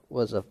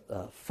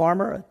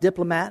farmer, a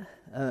diplomat,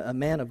 a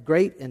man of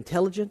great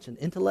intelligence and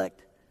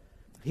intellect.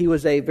 He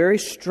was a very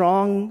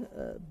strong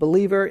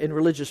believer in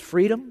religious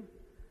freedom,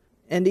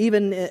 and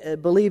even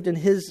believed in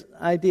his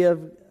idea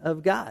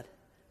of God.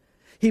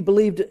 He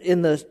believed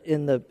in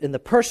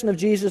the person of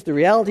Jesus, the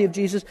reality of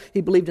Jesus.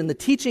 He believed in the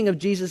teaching of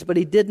Jesus, but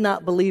he did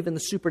not believe in the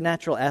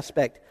supernatural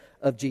aspect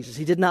of Jesus.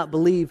 He did not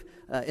believe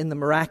in the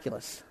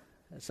miraculous,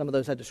 as some of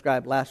those I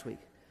described last week.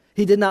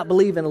 He did not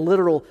believe in a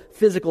literal,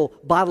 physical,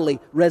 bodily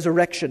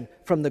resurrection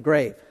from the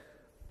grave.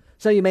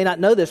 So you may not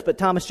know this, but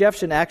Thomas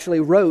Jefferson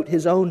actually wrote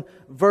his own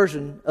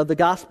version of the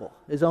gospel,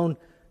 his own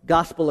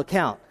gospel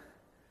account.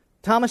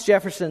 Thomas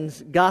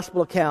Jefferson's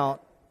gospel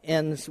account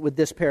ends with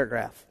this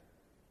paragraph.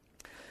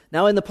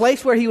 Now, in the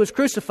place where he was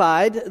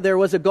crucified, there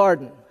was a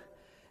garden,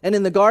 and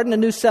in the garden a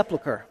new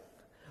sepulchre,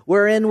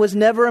 wherein was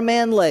never a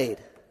man laid.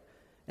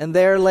 And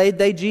there laid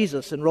they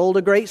Jesus, and rolled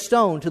a great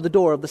stone to the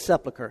door of the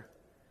sepulchre,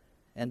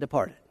 and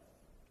departed.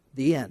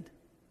 The end.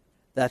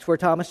 That's where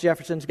Thomas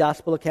Jefferson's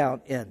gospel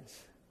account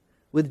ends.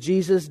 With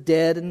Jesus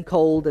dead and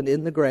cold and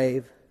in the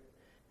grave,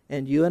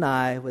 and you and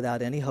I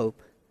without any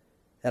hope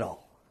at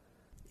all.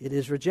 It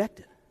is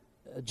rejected.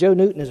 Joe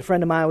Newton is a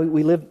friend of mine.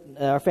 We live,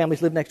 our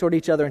families live next door to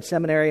each other in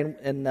seminary,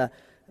 and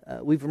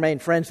we've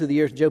remained friends through the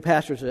years. Joe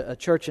pastors a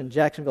church in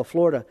Jacksonville,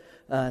 Florida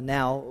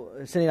now.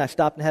 Cindy and I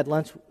stopped and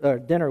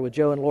had dinner with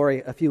Joe and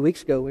Lori a few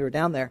weeks ago. We were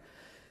down there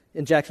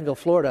in Jacksonville,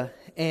 Florida,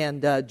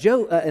 and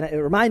Joe, and it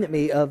reminded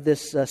me of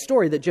this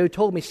story that Joe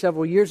told me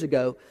several years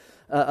ago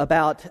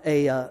about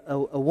a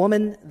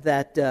woman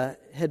that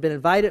had been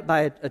invited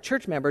by a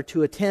church member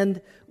to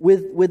attend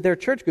with their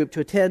church group to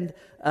attend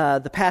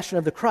the Passion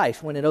of the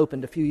Christ when it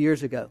opened a few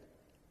years ago.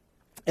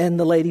 And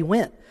the lady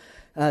went.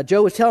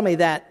 Joe was telling me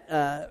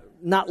that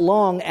not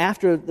long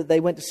after they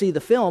went to see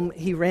the film,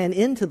 he ran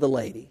into the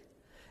lady,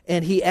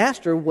 and he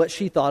asked her what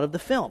she thought of the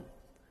film.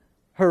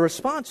 Her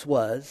response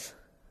was,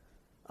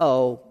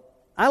 "Oh,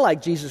 I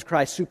like Jesus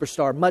Christ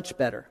Superstar much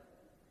better.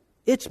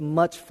 It's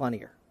much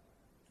funnier."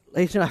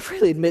 Ladies and gentlemen, I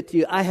freely admit to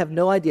you, I have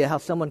no idea how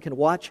someone can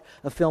watch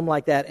a film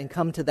like that and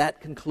come to that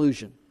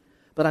conclusion.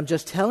 But I'm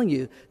just telling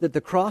you that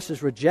the cross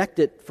is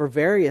rejected for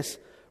various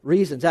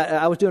reasons.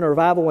 I was doing a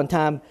revival one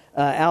time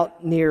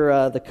out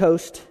near the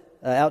coast,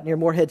 out near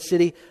Morehead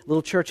City, a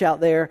little church out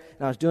there.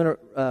 And I was doing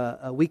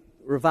a week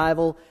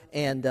revival,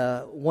 and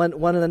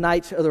one of the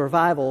nights of the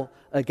revival,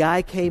 a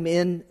guy came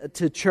in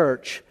to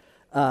church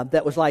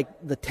that was like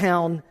the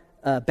town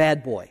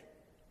bad boy.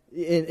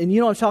 And you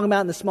know what I'm talking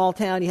about? In the small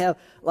town, you have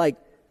like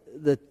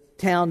the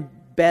town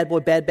bad boy,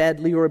 bad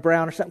Leroy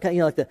Brown or something, you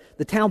know, like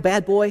the town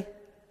bad boy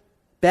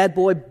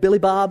Billy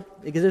Bob,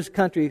 because it's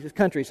country,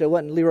 so it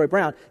wasn't Leroy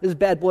Brown. It was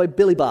bad boy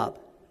Billy Bob.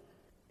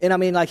 And I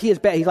mean, like, he is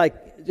bad. He's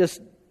like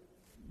just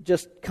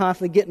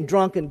constantly getting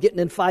drunk and getting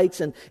in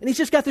fights, and he's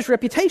just got this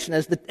reputation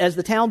as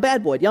the town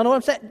bad boy. Y'all know what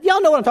I'm saying?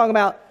 Y'all know what I'm talking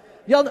about?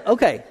 Y'all know?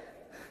 Okay.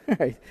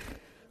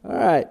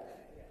 All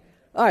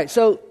right.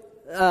 So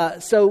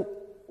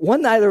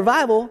one night of the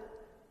revival,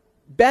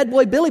 bad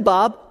boy Billy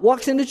Bob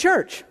walks into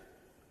church.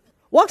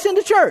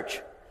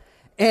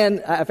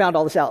 And I found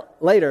all this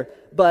out later,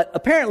 but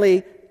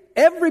apparently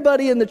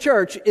everybody in the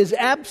church is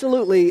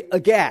absolutely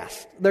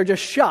aghast. They're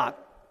just shocked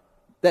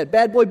that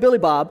bad boy Billy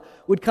Bob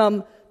would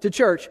come to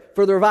church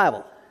for the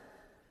revival.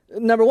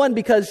 Number one,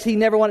 because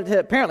he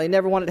apparently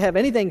never wanted to have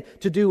anything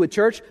to do with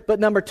church.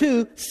 But number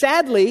two,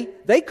 sadly,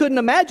 they couldn't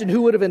imagine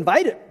who would have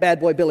invited bad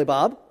boy Billy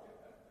Bob.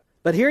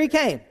 But here he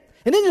came.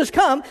 And then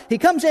he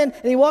comes in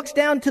and he walks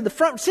down to the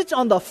front, sits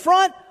on the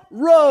front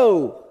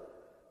row.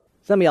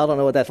 Some of y'all don't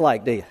know what that's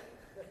like, do you?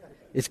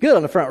 It's good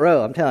on the front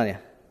row, I'm telling you.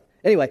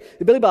 Anyway,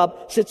 Billy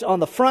Bob sits on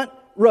the front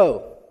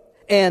row.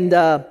 And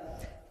I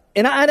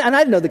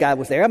didn't know the guy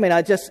was there. I mean,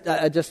 I just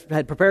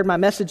had prepared my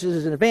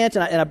messages in advance,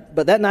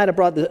 but that night I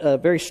brought a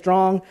very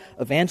strong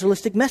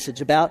evangelistic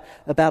message about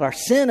our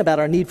sin, about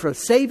our need for a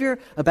Savior,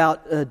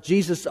 about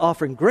Jesus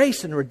offering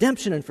grace and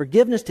redemption and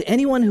forgiveness to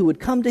anyone who would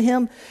come to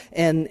Him,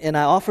 and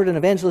I offered an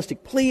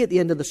evangelistic plea at the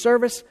end of the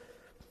service,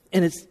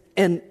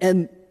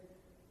 and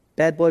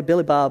bad boy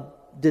Billy Bob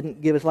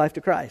didn't give his life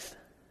to Christ.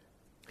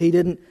 He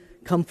didn't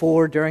come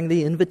forward during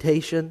the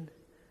invitation.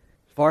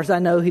 As far as I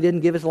know, he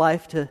didn't give his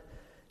life to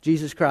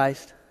Jesus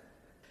Christ.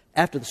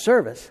 After the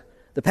service,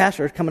 the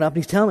pastor is coming up and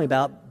he's telling me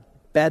about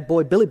bad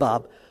boy Billy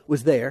Bob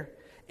was there,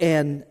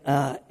 and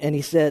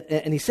he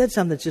said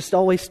something that's just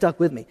always stuck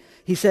with me.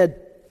 He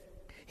said,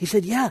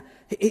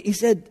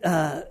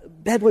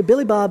 bad boy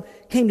Billy Bob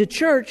came to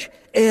church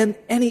and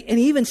he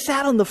even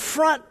sat on the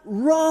front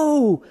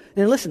row.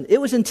 And listen, it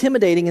was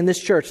intimidating in this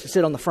church to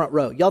sit on the front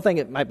row. Y'all think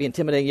it might be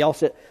intimidating? Y'all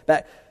sit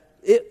back.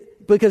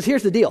 Because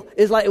here's the deal.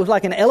 It was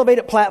like an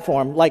elevated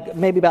platform, like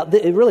maybe about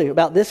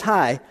this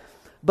high,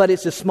 but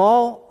it's a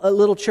small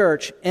little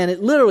church, and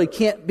it literally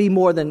can't be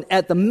more than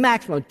at the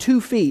maximum 2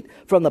 feet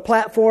from the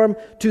platform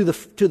to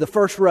the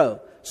first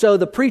row. So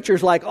the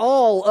preacher's like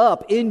all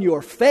up in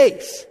your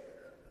face.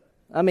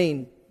 I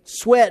mean,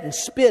 sweat and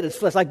spit.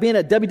 It's like being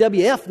at a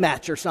WWF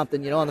match or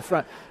something, on the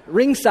front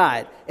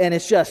ringside, and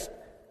it's just,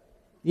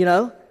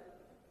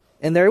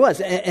 And there he was,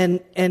 and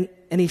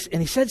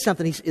he said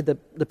something.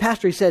 The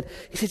pastor he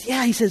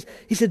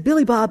said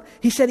Billy Bob.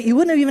 He said he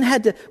wouldn't have even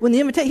had to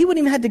he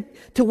wouldn't even had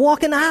to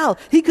walk in the aisle.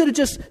 He could have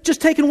just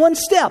taken one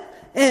step,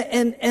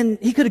 and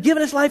he could have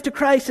given his life to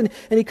Christ, and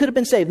he could have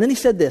been saved. And then he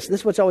said this.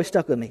 This is what's always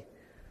stuck with me.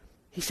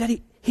 He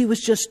said he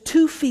was just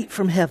 2 feet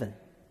from heaven,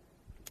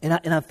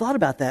 and I've thought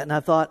about that, and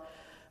I thought,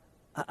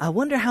 I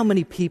wonder how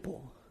many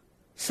people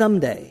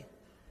someday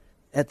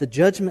at the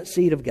judgment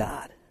seat of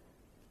God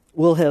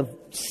will have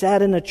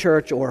sat in a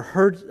church or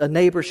heard a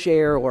neighbor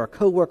share or a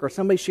coworker or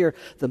somebody share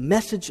the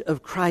message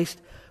of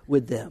Christ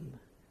with them.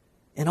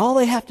 And all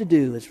they have to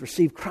do is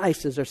receive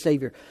Christ as their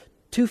Savior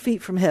 2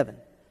 feet from heaven,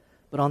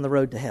 but on the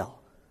road to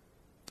hell.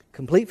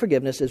 Complete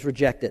forgiveness is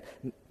rejected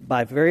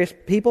by various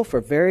people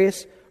for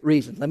various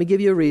reasons. Let me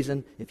give you a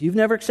reason. If you've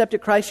never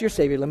accepted Christ as your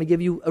Savior, let me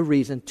give you a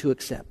reason to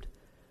accept.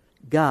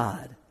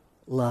 God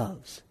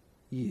loves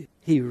you.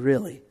 He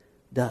really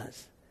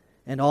does.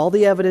 And all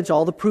the evidence,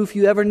 all the proof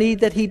you ever need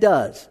that He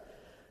does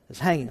is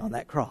hanging on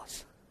that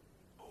cross.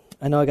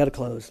 I know I got to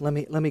close. Let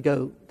me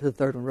go to the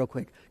third one real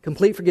quick.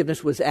 Complete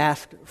forgiveness was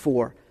asked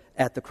for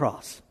at the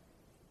cross.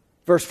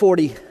 Verse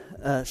 40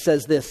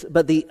 says this,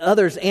 but the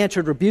others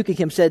answered, rebuking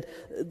him, said,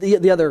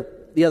 the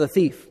other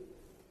thief,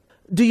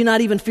 do you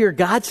not even fear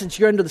God, since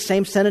you're under the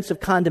same sentence of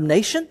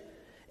condemnation?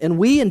 And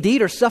we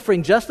indeed are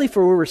suffering justly,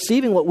 for we're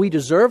receiving what we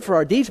deserve for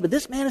our deeds, but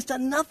this man has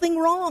done nothing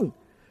wrong.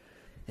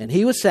 And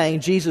he was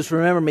saying, Jesus,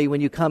 remember me when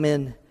you come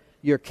in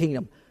your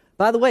kingdom.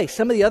 By the way,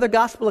 some of the other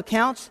gospel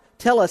accounts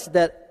tell us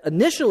that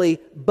initially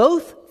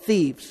both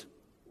thieves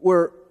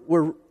were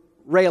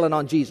railing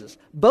on Jesus.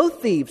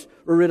 Both thieves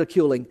were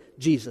ridiculing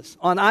Jesus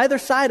on either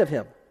side of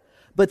him.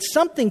 But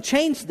something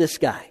changed this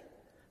guy.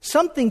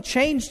 Something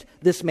changed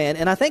this man,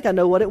 and I think I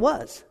know what it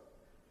was.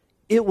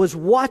 It was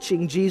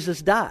watching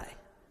Jesus die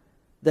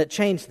that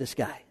changed this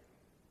guy.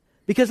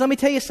 Because let me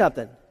tell you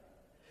something.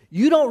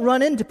 You don't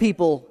run into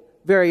people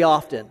very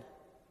often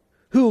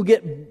who will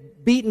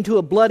get beaten to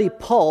a bloody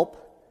pulp,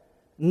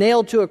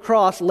 nailed to a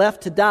cross,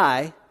 left to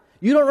die.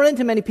 You don't run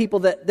into many people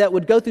that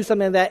would go through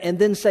something like that and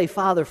then say,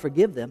 Father,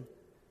 forgive them.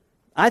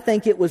 I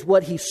think it was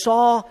what he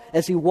saw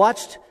as he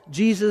watched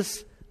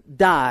Jesus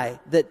die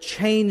that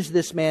changed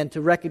this man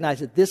to recognize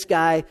that this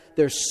guy,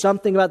 there's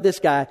something about this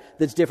guy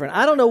that's different.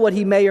 I don't know what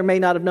he may or may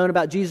not have known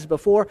about Jesus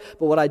before,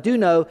 but what I do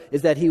know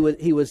is that he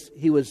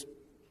was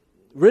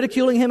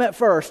ridiculing him at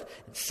first.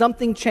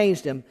 Something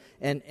changed him,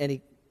 and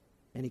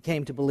he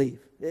came to believe.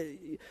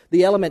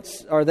 The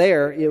elements are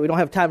there. We don't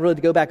have time really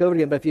to go back over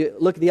again, but if you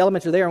look at the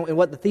elements are there, and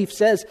what the thief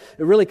says,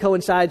 it really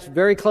coincides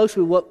very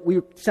closely with what we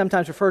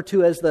sometimes refer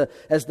to as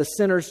the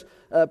sinner's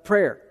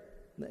prayer.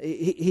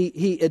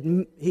 He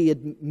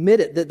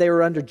admitted that they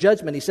were under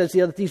judgment. He says to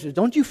the other thieves,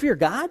 "Don't you fear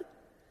God?"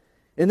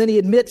 And then he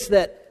admits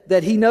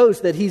that he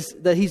knows that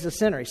he's a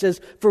sinner. He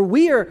says, "For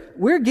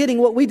we're getting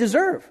what we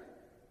deserve."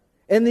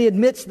 And he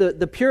admits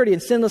the purity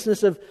and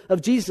sinlessness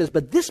of Jesus.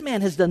 But this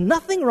man has done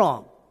nothing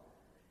wrong.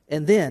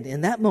 And then,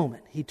 in that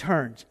moment, he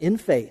turns in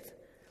faith.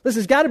 Listen,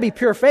 it's got to be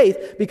pure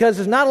faith, because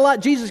there's not a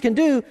lot Jesus can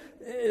do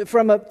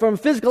from a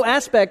physical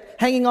aspect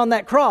hanging on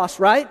that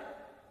cross, right?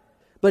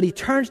 But he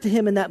turns to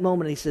him in that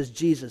moment and he says,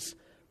 "Jesus,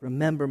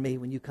 remember me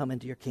when you come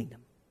into your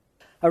kingdom."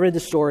 I read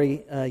this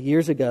story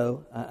years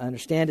ago. I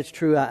understand it's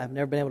true. I've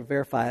never been able to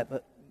verify it,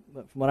 but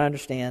from what I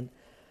understand,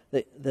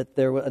 that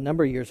there were, a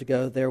number of years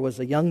ago, there was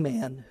a young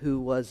man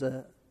who was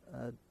a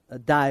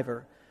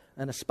diver,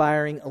 an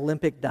aspiring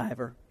Olympic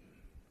diver,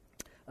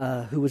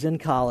 who was in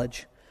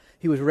college.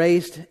 He was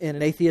raised in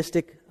an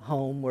atheistic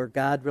home where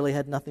God really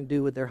had nothing to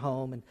do with their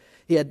home, and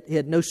he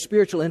had no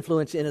spiritual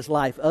influence in his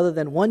life other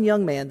than one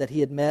young man that he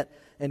had met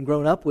and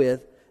grown up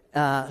with,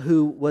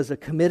 who was a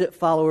committed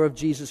follower of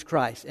Jesus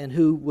Christ and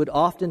who would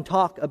often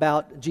talk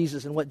about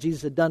Jesus and what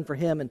Jesus had done for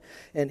him,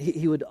 and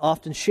he would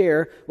often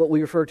share what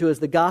we refer to as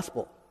the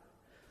gospel.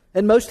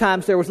 And most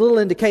times there was little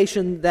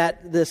indication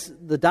that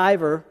the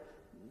diver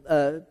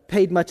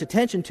paid much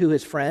attention to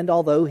his friend,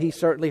 although he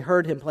certainly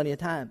heard him plenty of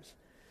times.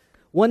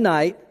 One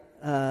night,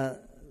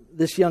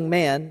 this young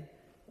man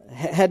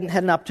hadn't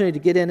had an opportunity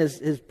to get in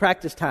his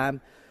practice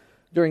time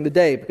during the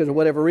day because of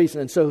whatever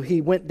reason. And so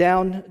he went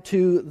down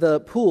to the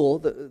pool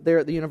there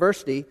at the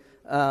university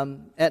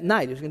at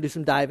night. He was going to do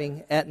some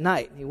diving at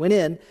night. He went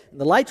in, and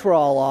the lights were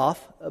all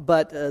off,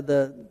 but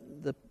the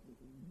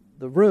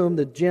room,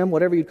 the gym,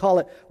 whatever you call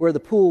it, where the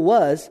pool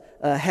was,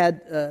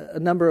 had a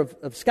number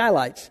of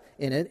skylights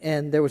in it,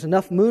 and there was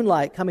enough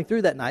moonlight coming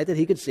through that night that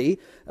he could see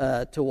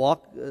to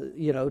walk,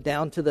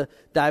 down to the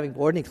diving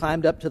board. And he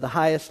climbed up to the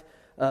highest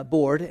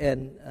board,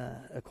 and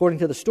according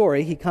to the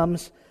story, he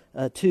comes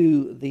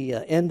to the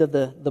end of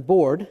the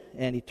board,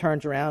 and he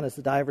turns around as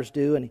the divers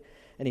do, and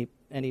he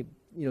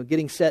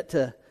getting set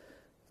to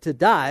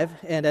dive.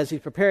 And as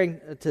he's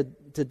preparing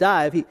to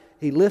dive,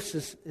 he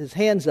lifts his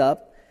hands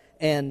up,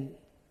 and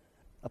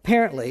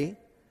apparently,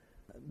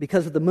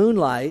 because of the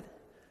moonlight,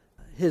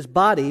 his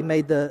body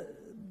made the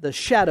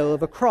shadow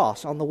of a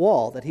cross on the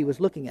wall that he was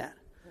looking at.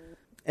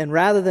 And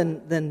rather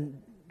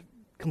than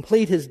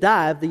complete his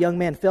dive, the young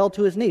man fell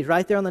to his knees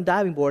right there on the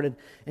diving board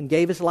and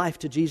gave his life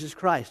to Jesus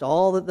Christ.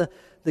 All that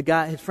the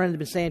guy, his friend, had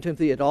been saying to him,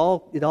 it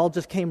all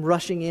just came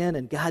rushing in,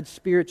 and God's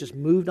Spirit just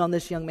moved on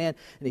this young man,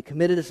 and he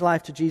committed his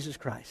life to Jesus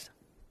Christ.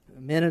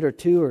 A minute or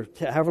two, or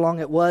however long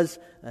it was,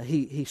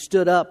 he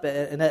stood up,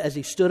 and as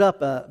he stood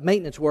up, a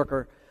maintenance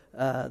worker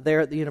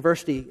there at the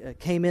university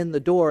came in the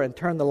door and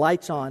turned the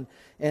lights on,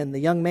 and the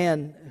young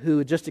man who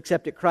had just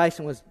accepted Christ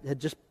and had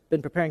just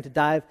been preparing to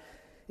dive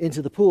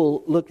into the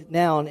pool looked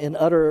down in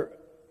utter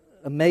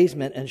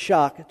amazement and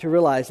shock to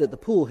realize that the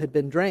pool had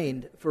been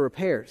drained for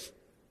repairs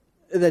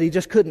that he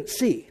just couldn't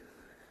see.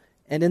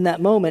 And in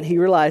that moment, he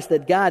realized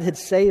that God had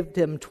saved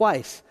him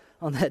twice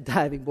on that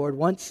diving board,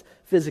 once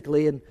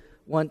physically and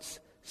once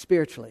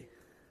spiritually.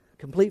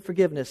 Complete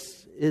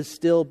forgiveness is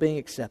still being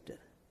accepted.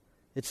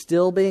 It's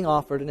still being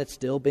offered, and it's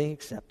still being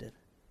accepted.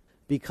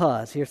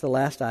 Because, here's the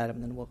last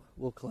item, then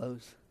we'll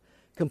close.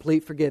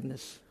 Complete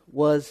forgiveness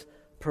was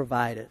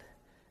provided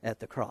at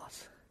the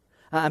cross.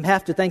 I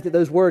have to think that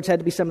those words had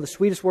to be some of the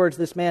sweetest words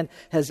this man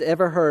has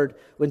ever heard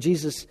when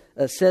Jesus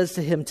says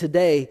to him,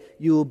 "Today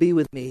you will be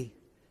with me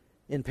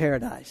in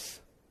paradise."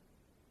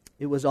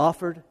 It was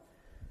offered,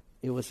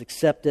 it was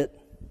accepted,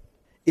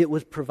 it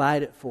was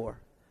provided for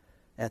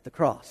at the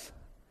cross.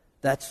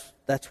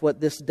 That's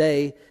what this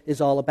day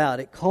is all about.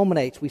 It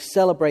culminates. We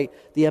celebrate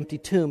the empty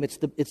tomb. It's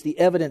the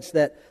evidence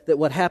that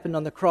what happened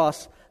on the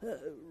cross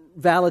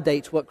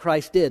validates what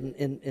Christ did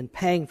in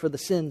paying for the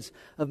sins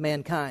of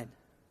mankind.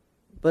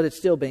 But it's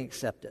still being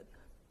accepted.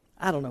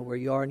 I don't know where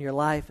you are in your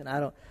life, and I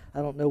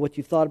don't know what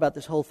you've thought about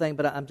this whole thing,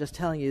 but I'm just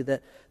telling you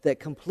that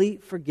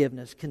complete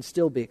forgiveness can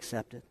still be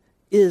accepted,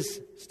 is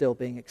still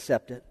being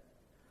accepted.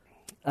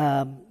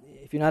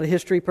 If you're not a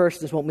history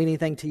person, this won't mean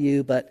anything to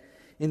you, but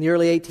in the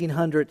early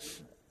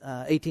 1800s,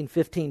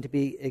 1815 to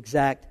be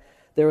exact,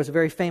 there was a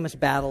very famous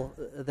battle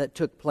that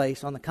took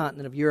place on the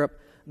continent of Europe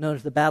known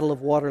as the Battle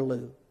of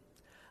Waterloo.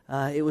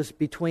 It was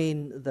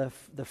between the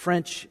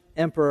French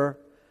Emperor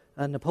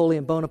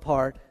Napoleon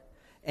Bonaparte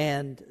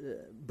and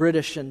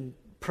British and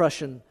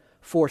Prussian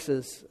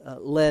forces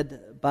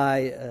led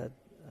by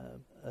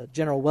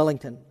General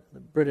Wellington, the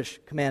British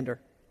commander.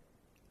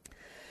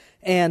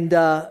 And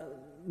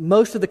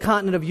most of the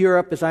continent of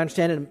Europe, as I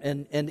understand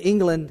it, and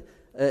England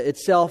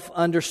itself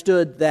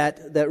understood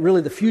that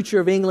really the future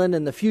of England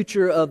and the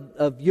future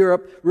of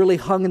Europe really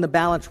hung in the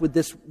balance with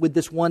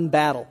this one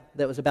battle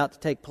that was about to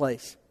take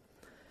place.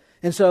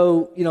 And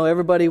so,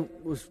 everybody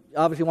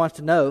obviously wants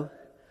to know,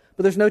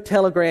 but there's no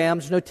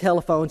telegrams, no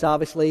telephones,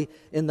 obviously,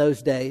 in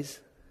those days.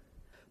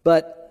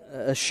 But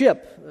a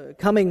ship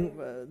coming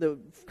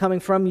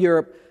from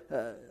Europe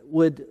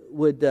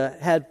would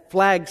had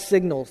flag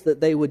signals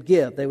that they would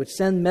give. They would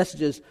send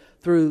messages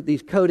through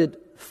these coded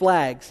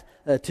flags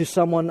to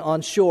someone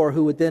on shore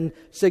who would then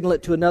signal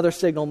it to another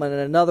signalman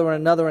and another,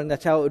 and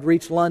that's how it would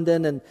reach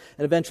London and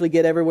eventually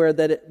get everywhere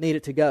that it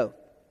needed to go.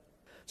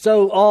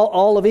 So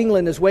all of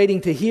England is waiting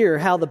to hear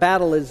how the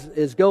battle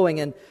is going,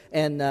 and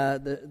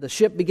the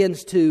ship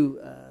begins to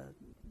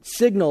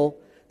signal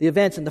the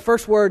events. And the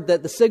first word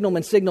that the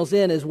signalman signals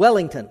in is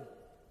Wellington.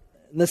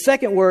 And the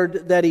second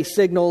word that he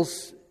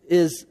signals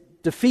is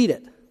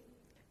defeated.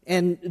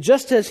 And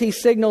just as he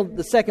signaled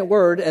the second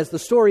word, as the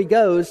story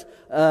goes,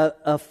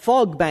 a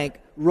fog bank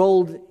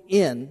rolled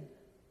in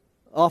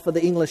off of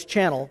the English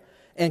Channel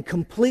and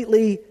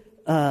completely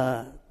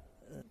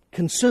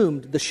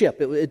consumed the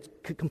ship.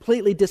 It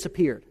completely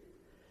disappeared.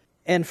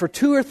 And for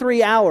 2 or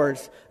 3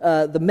 hours,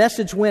 the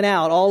message went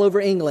out all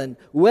over England,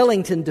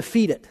 Wellington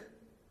defeated.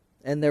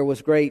 And there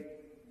was great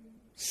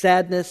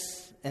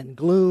sadness and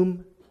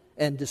gloom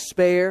and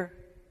despair.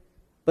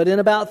 But in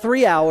about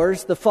 3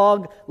 hours, the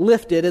fog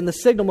lifted and the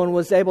signalman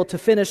was able to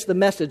finish the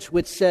message,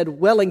 which said,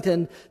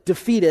 Wellington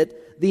defeated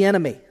the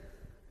enemy.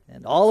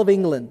 And all of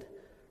England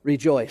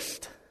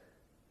rejoiced.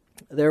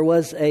 There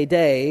was a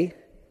day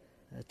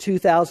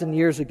 2,000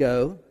 years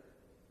ago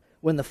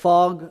when the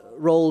fog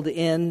rolled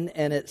in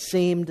and it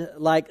seemed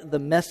like the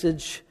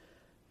message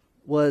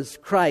was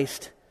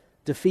Christ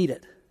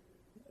defeated.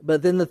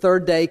 But then the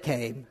third day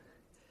came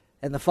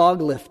and the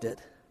fog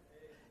lifted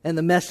and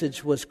the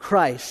message was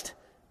Christ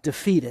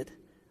defeated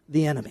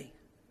the enemy.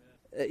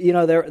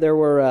 There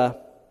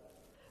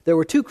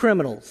were 2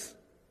 criminals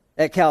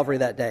at Calvary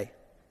that day,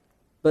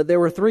 but there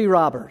were 3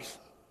 robbers.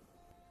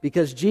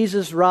 Because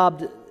Jesus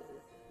robbed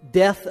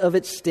death of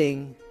its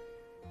sting,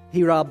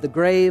 He robbed the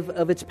grave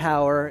of its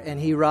power, and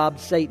He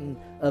robbed Satan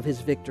of his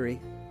victory.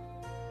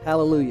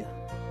 Hallelujah.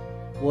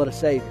 What a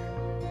Savior.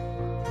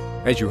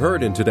 As you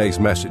heard in today's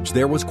message,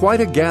 there was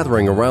quite a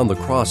gathering around the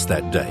cross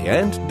that day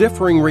and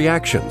differing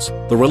reactions.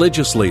 The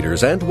religious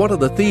leaders and one of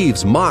the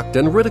thieves mocked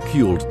and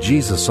ridiculed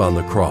Jesus on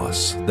the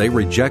cross. They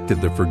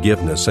rejected the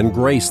forgiveness and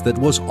grace that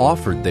was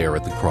offered there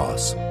at the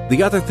cross.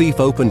 The other thief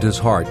opened his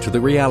heart to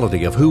the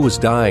reality of who was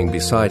dying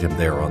beside him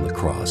there on the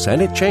cross,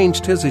 and it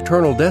changed his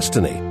eternal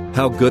destiny.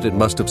 How good it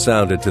must have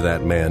sounded to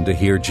that man to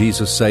hear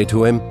Jesus say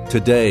to him,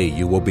 "Today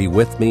you will be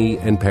with me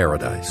in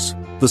paradise."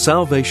 The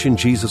salvation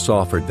Jesus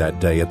offered that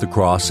day at the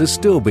cross is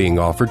still being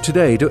offered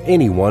today to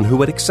anyone who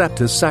would accept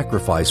His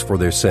sacrifice for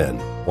their sin.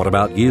 What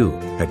about you?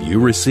 Have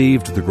you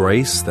received the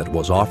grace that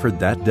was offered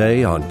that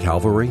day on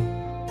Calvary?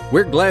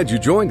 We're glad you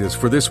joined us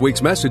for this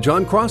week's message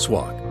on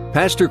Crosswalk.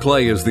 Pastor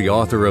Clay is the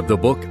author of the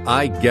book,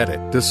 I Get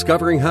It,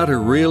 Discovering How to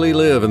Really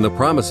Live in the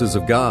Promises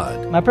of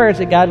God. My prayer is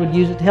that God would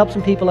use it to help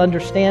some people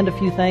understand a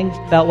few things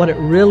about what it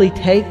really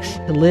takes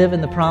to live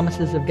in the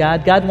promises of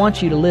God. God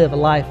wants you to live a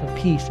life of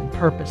peace and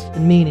purpose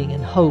and meaning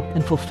and hope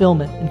and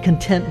fulfillment and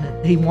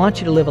contentment. He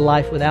wants you to live a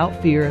life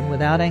without fear and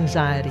without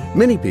anxiety.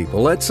 Many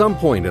people at some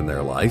point in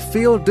their life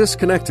feel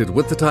disconnected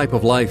with the type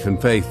of life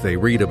and faith they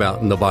read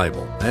about in the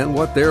Bible and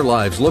what their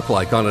lives look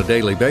like on a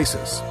daily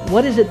basis.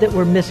 What is it that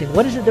we're missing?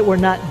 What is it that we're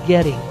not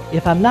getting?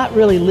 If I'm not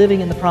really living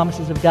in the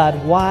promises of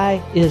God,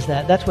 why is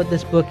that? That's what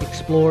this book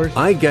explores.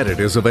 I Get It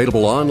is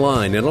available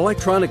online in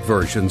electronic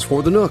versions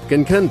for the Nook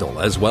and Kindle,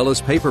 as well as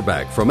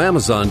paperback from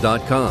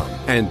Amazon.com.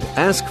 And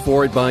ask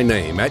for it by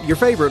name at your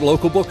favorite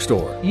local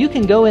bookstore. You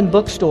can go in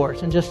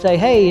bookstores and just say,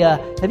 hey,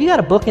 have you got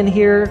a book in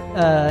here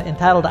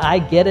entitled I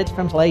Get It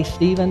from Clay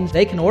Stevens?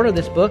 They can order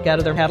this book out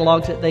of their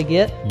catalogs that they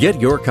get. Get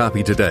your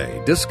copy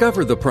today.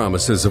 Discover the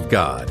promises of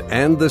God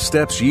and the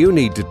steps you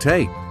need to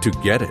take to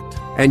get it.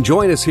 And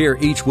join us here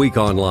each week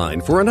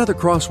online for another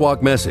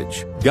Crosswalk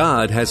message.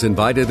 God has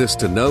invited us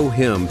to know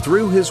Him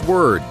through His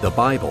Word, the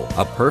Bible,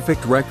 a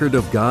perfect record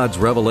of God's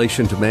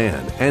revelation to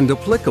man and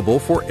applicable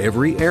for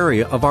every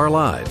area of our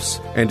lives.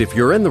 And if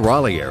you're in the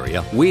Raleigh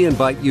area, we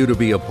invite you to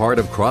be a part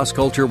of Cross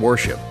Culture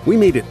Worship. We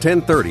meet at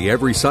 10:30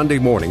 every Sunday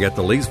morning at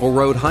the Leesville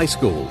Road High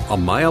School, a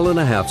mile and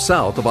a half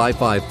south of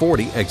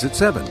I-540 Exit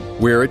 7.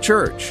 We're a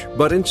church,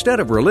 but instead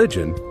of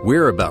religion,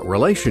 we're about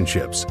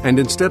relationships, and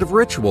instead of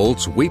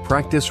rituals, we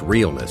practice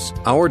realness.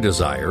 Our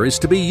desire is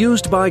to be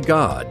used by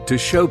God to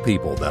show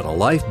people people that a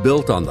life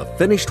built on the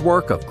finished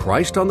work of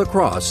Christ on the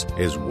cross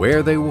is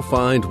where they will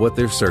find what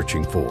they're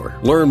searching for.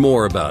 Learn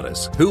more about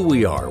us, who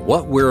we are,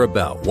 what we're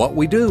about, what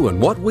we do, and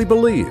what we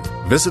believe.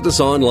 Visit us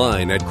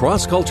online at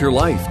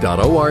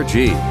crossculturelife.org.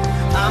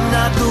 I'm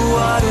not the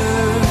water,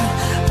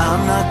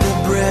 I'm not the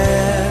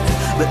bread,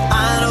 but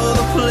I know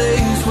the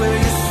place where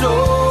your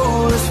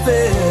soul is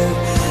fed.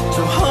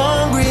 So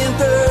hungry and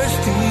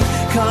thirsty,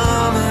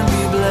 come and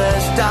be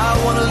blessed.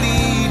 I want to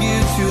lead you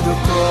to the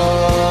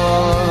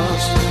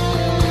cross.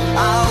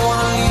 I want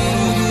to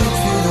lead you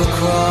to the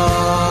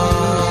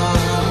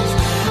cross.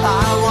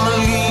 I want to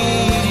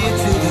lead you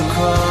to the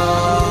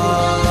cross.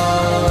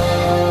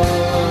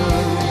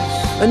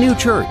 A new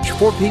church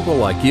for people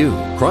like you.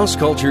 Cross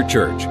Culture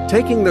Church,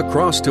 taking the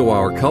cross to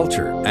our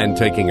culture and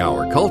taking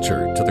our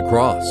culture to the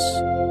cross.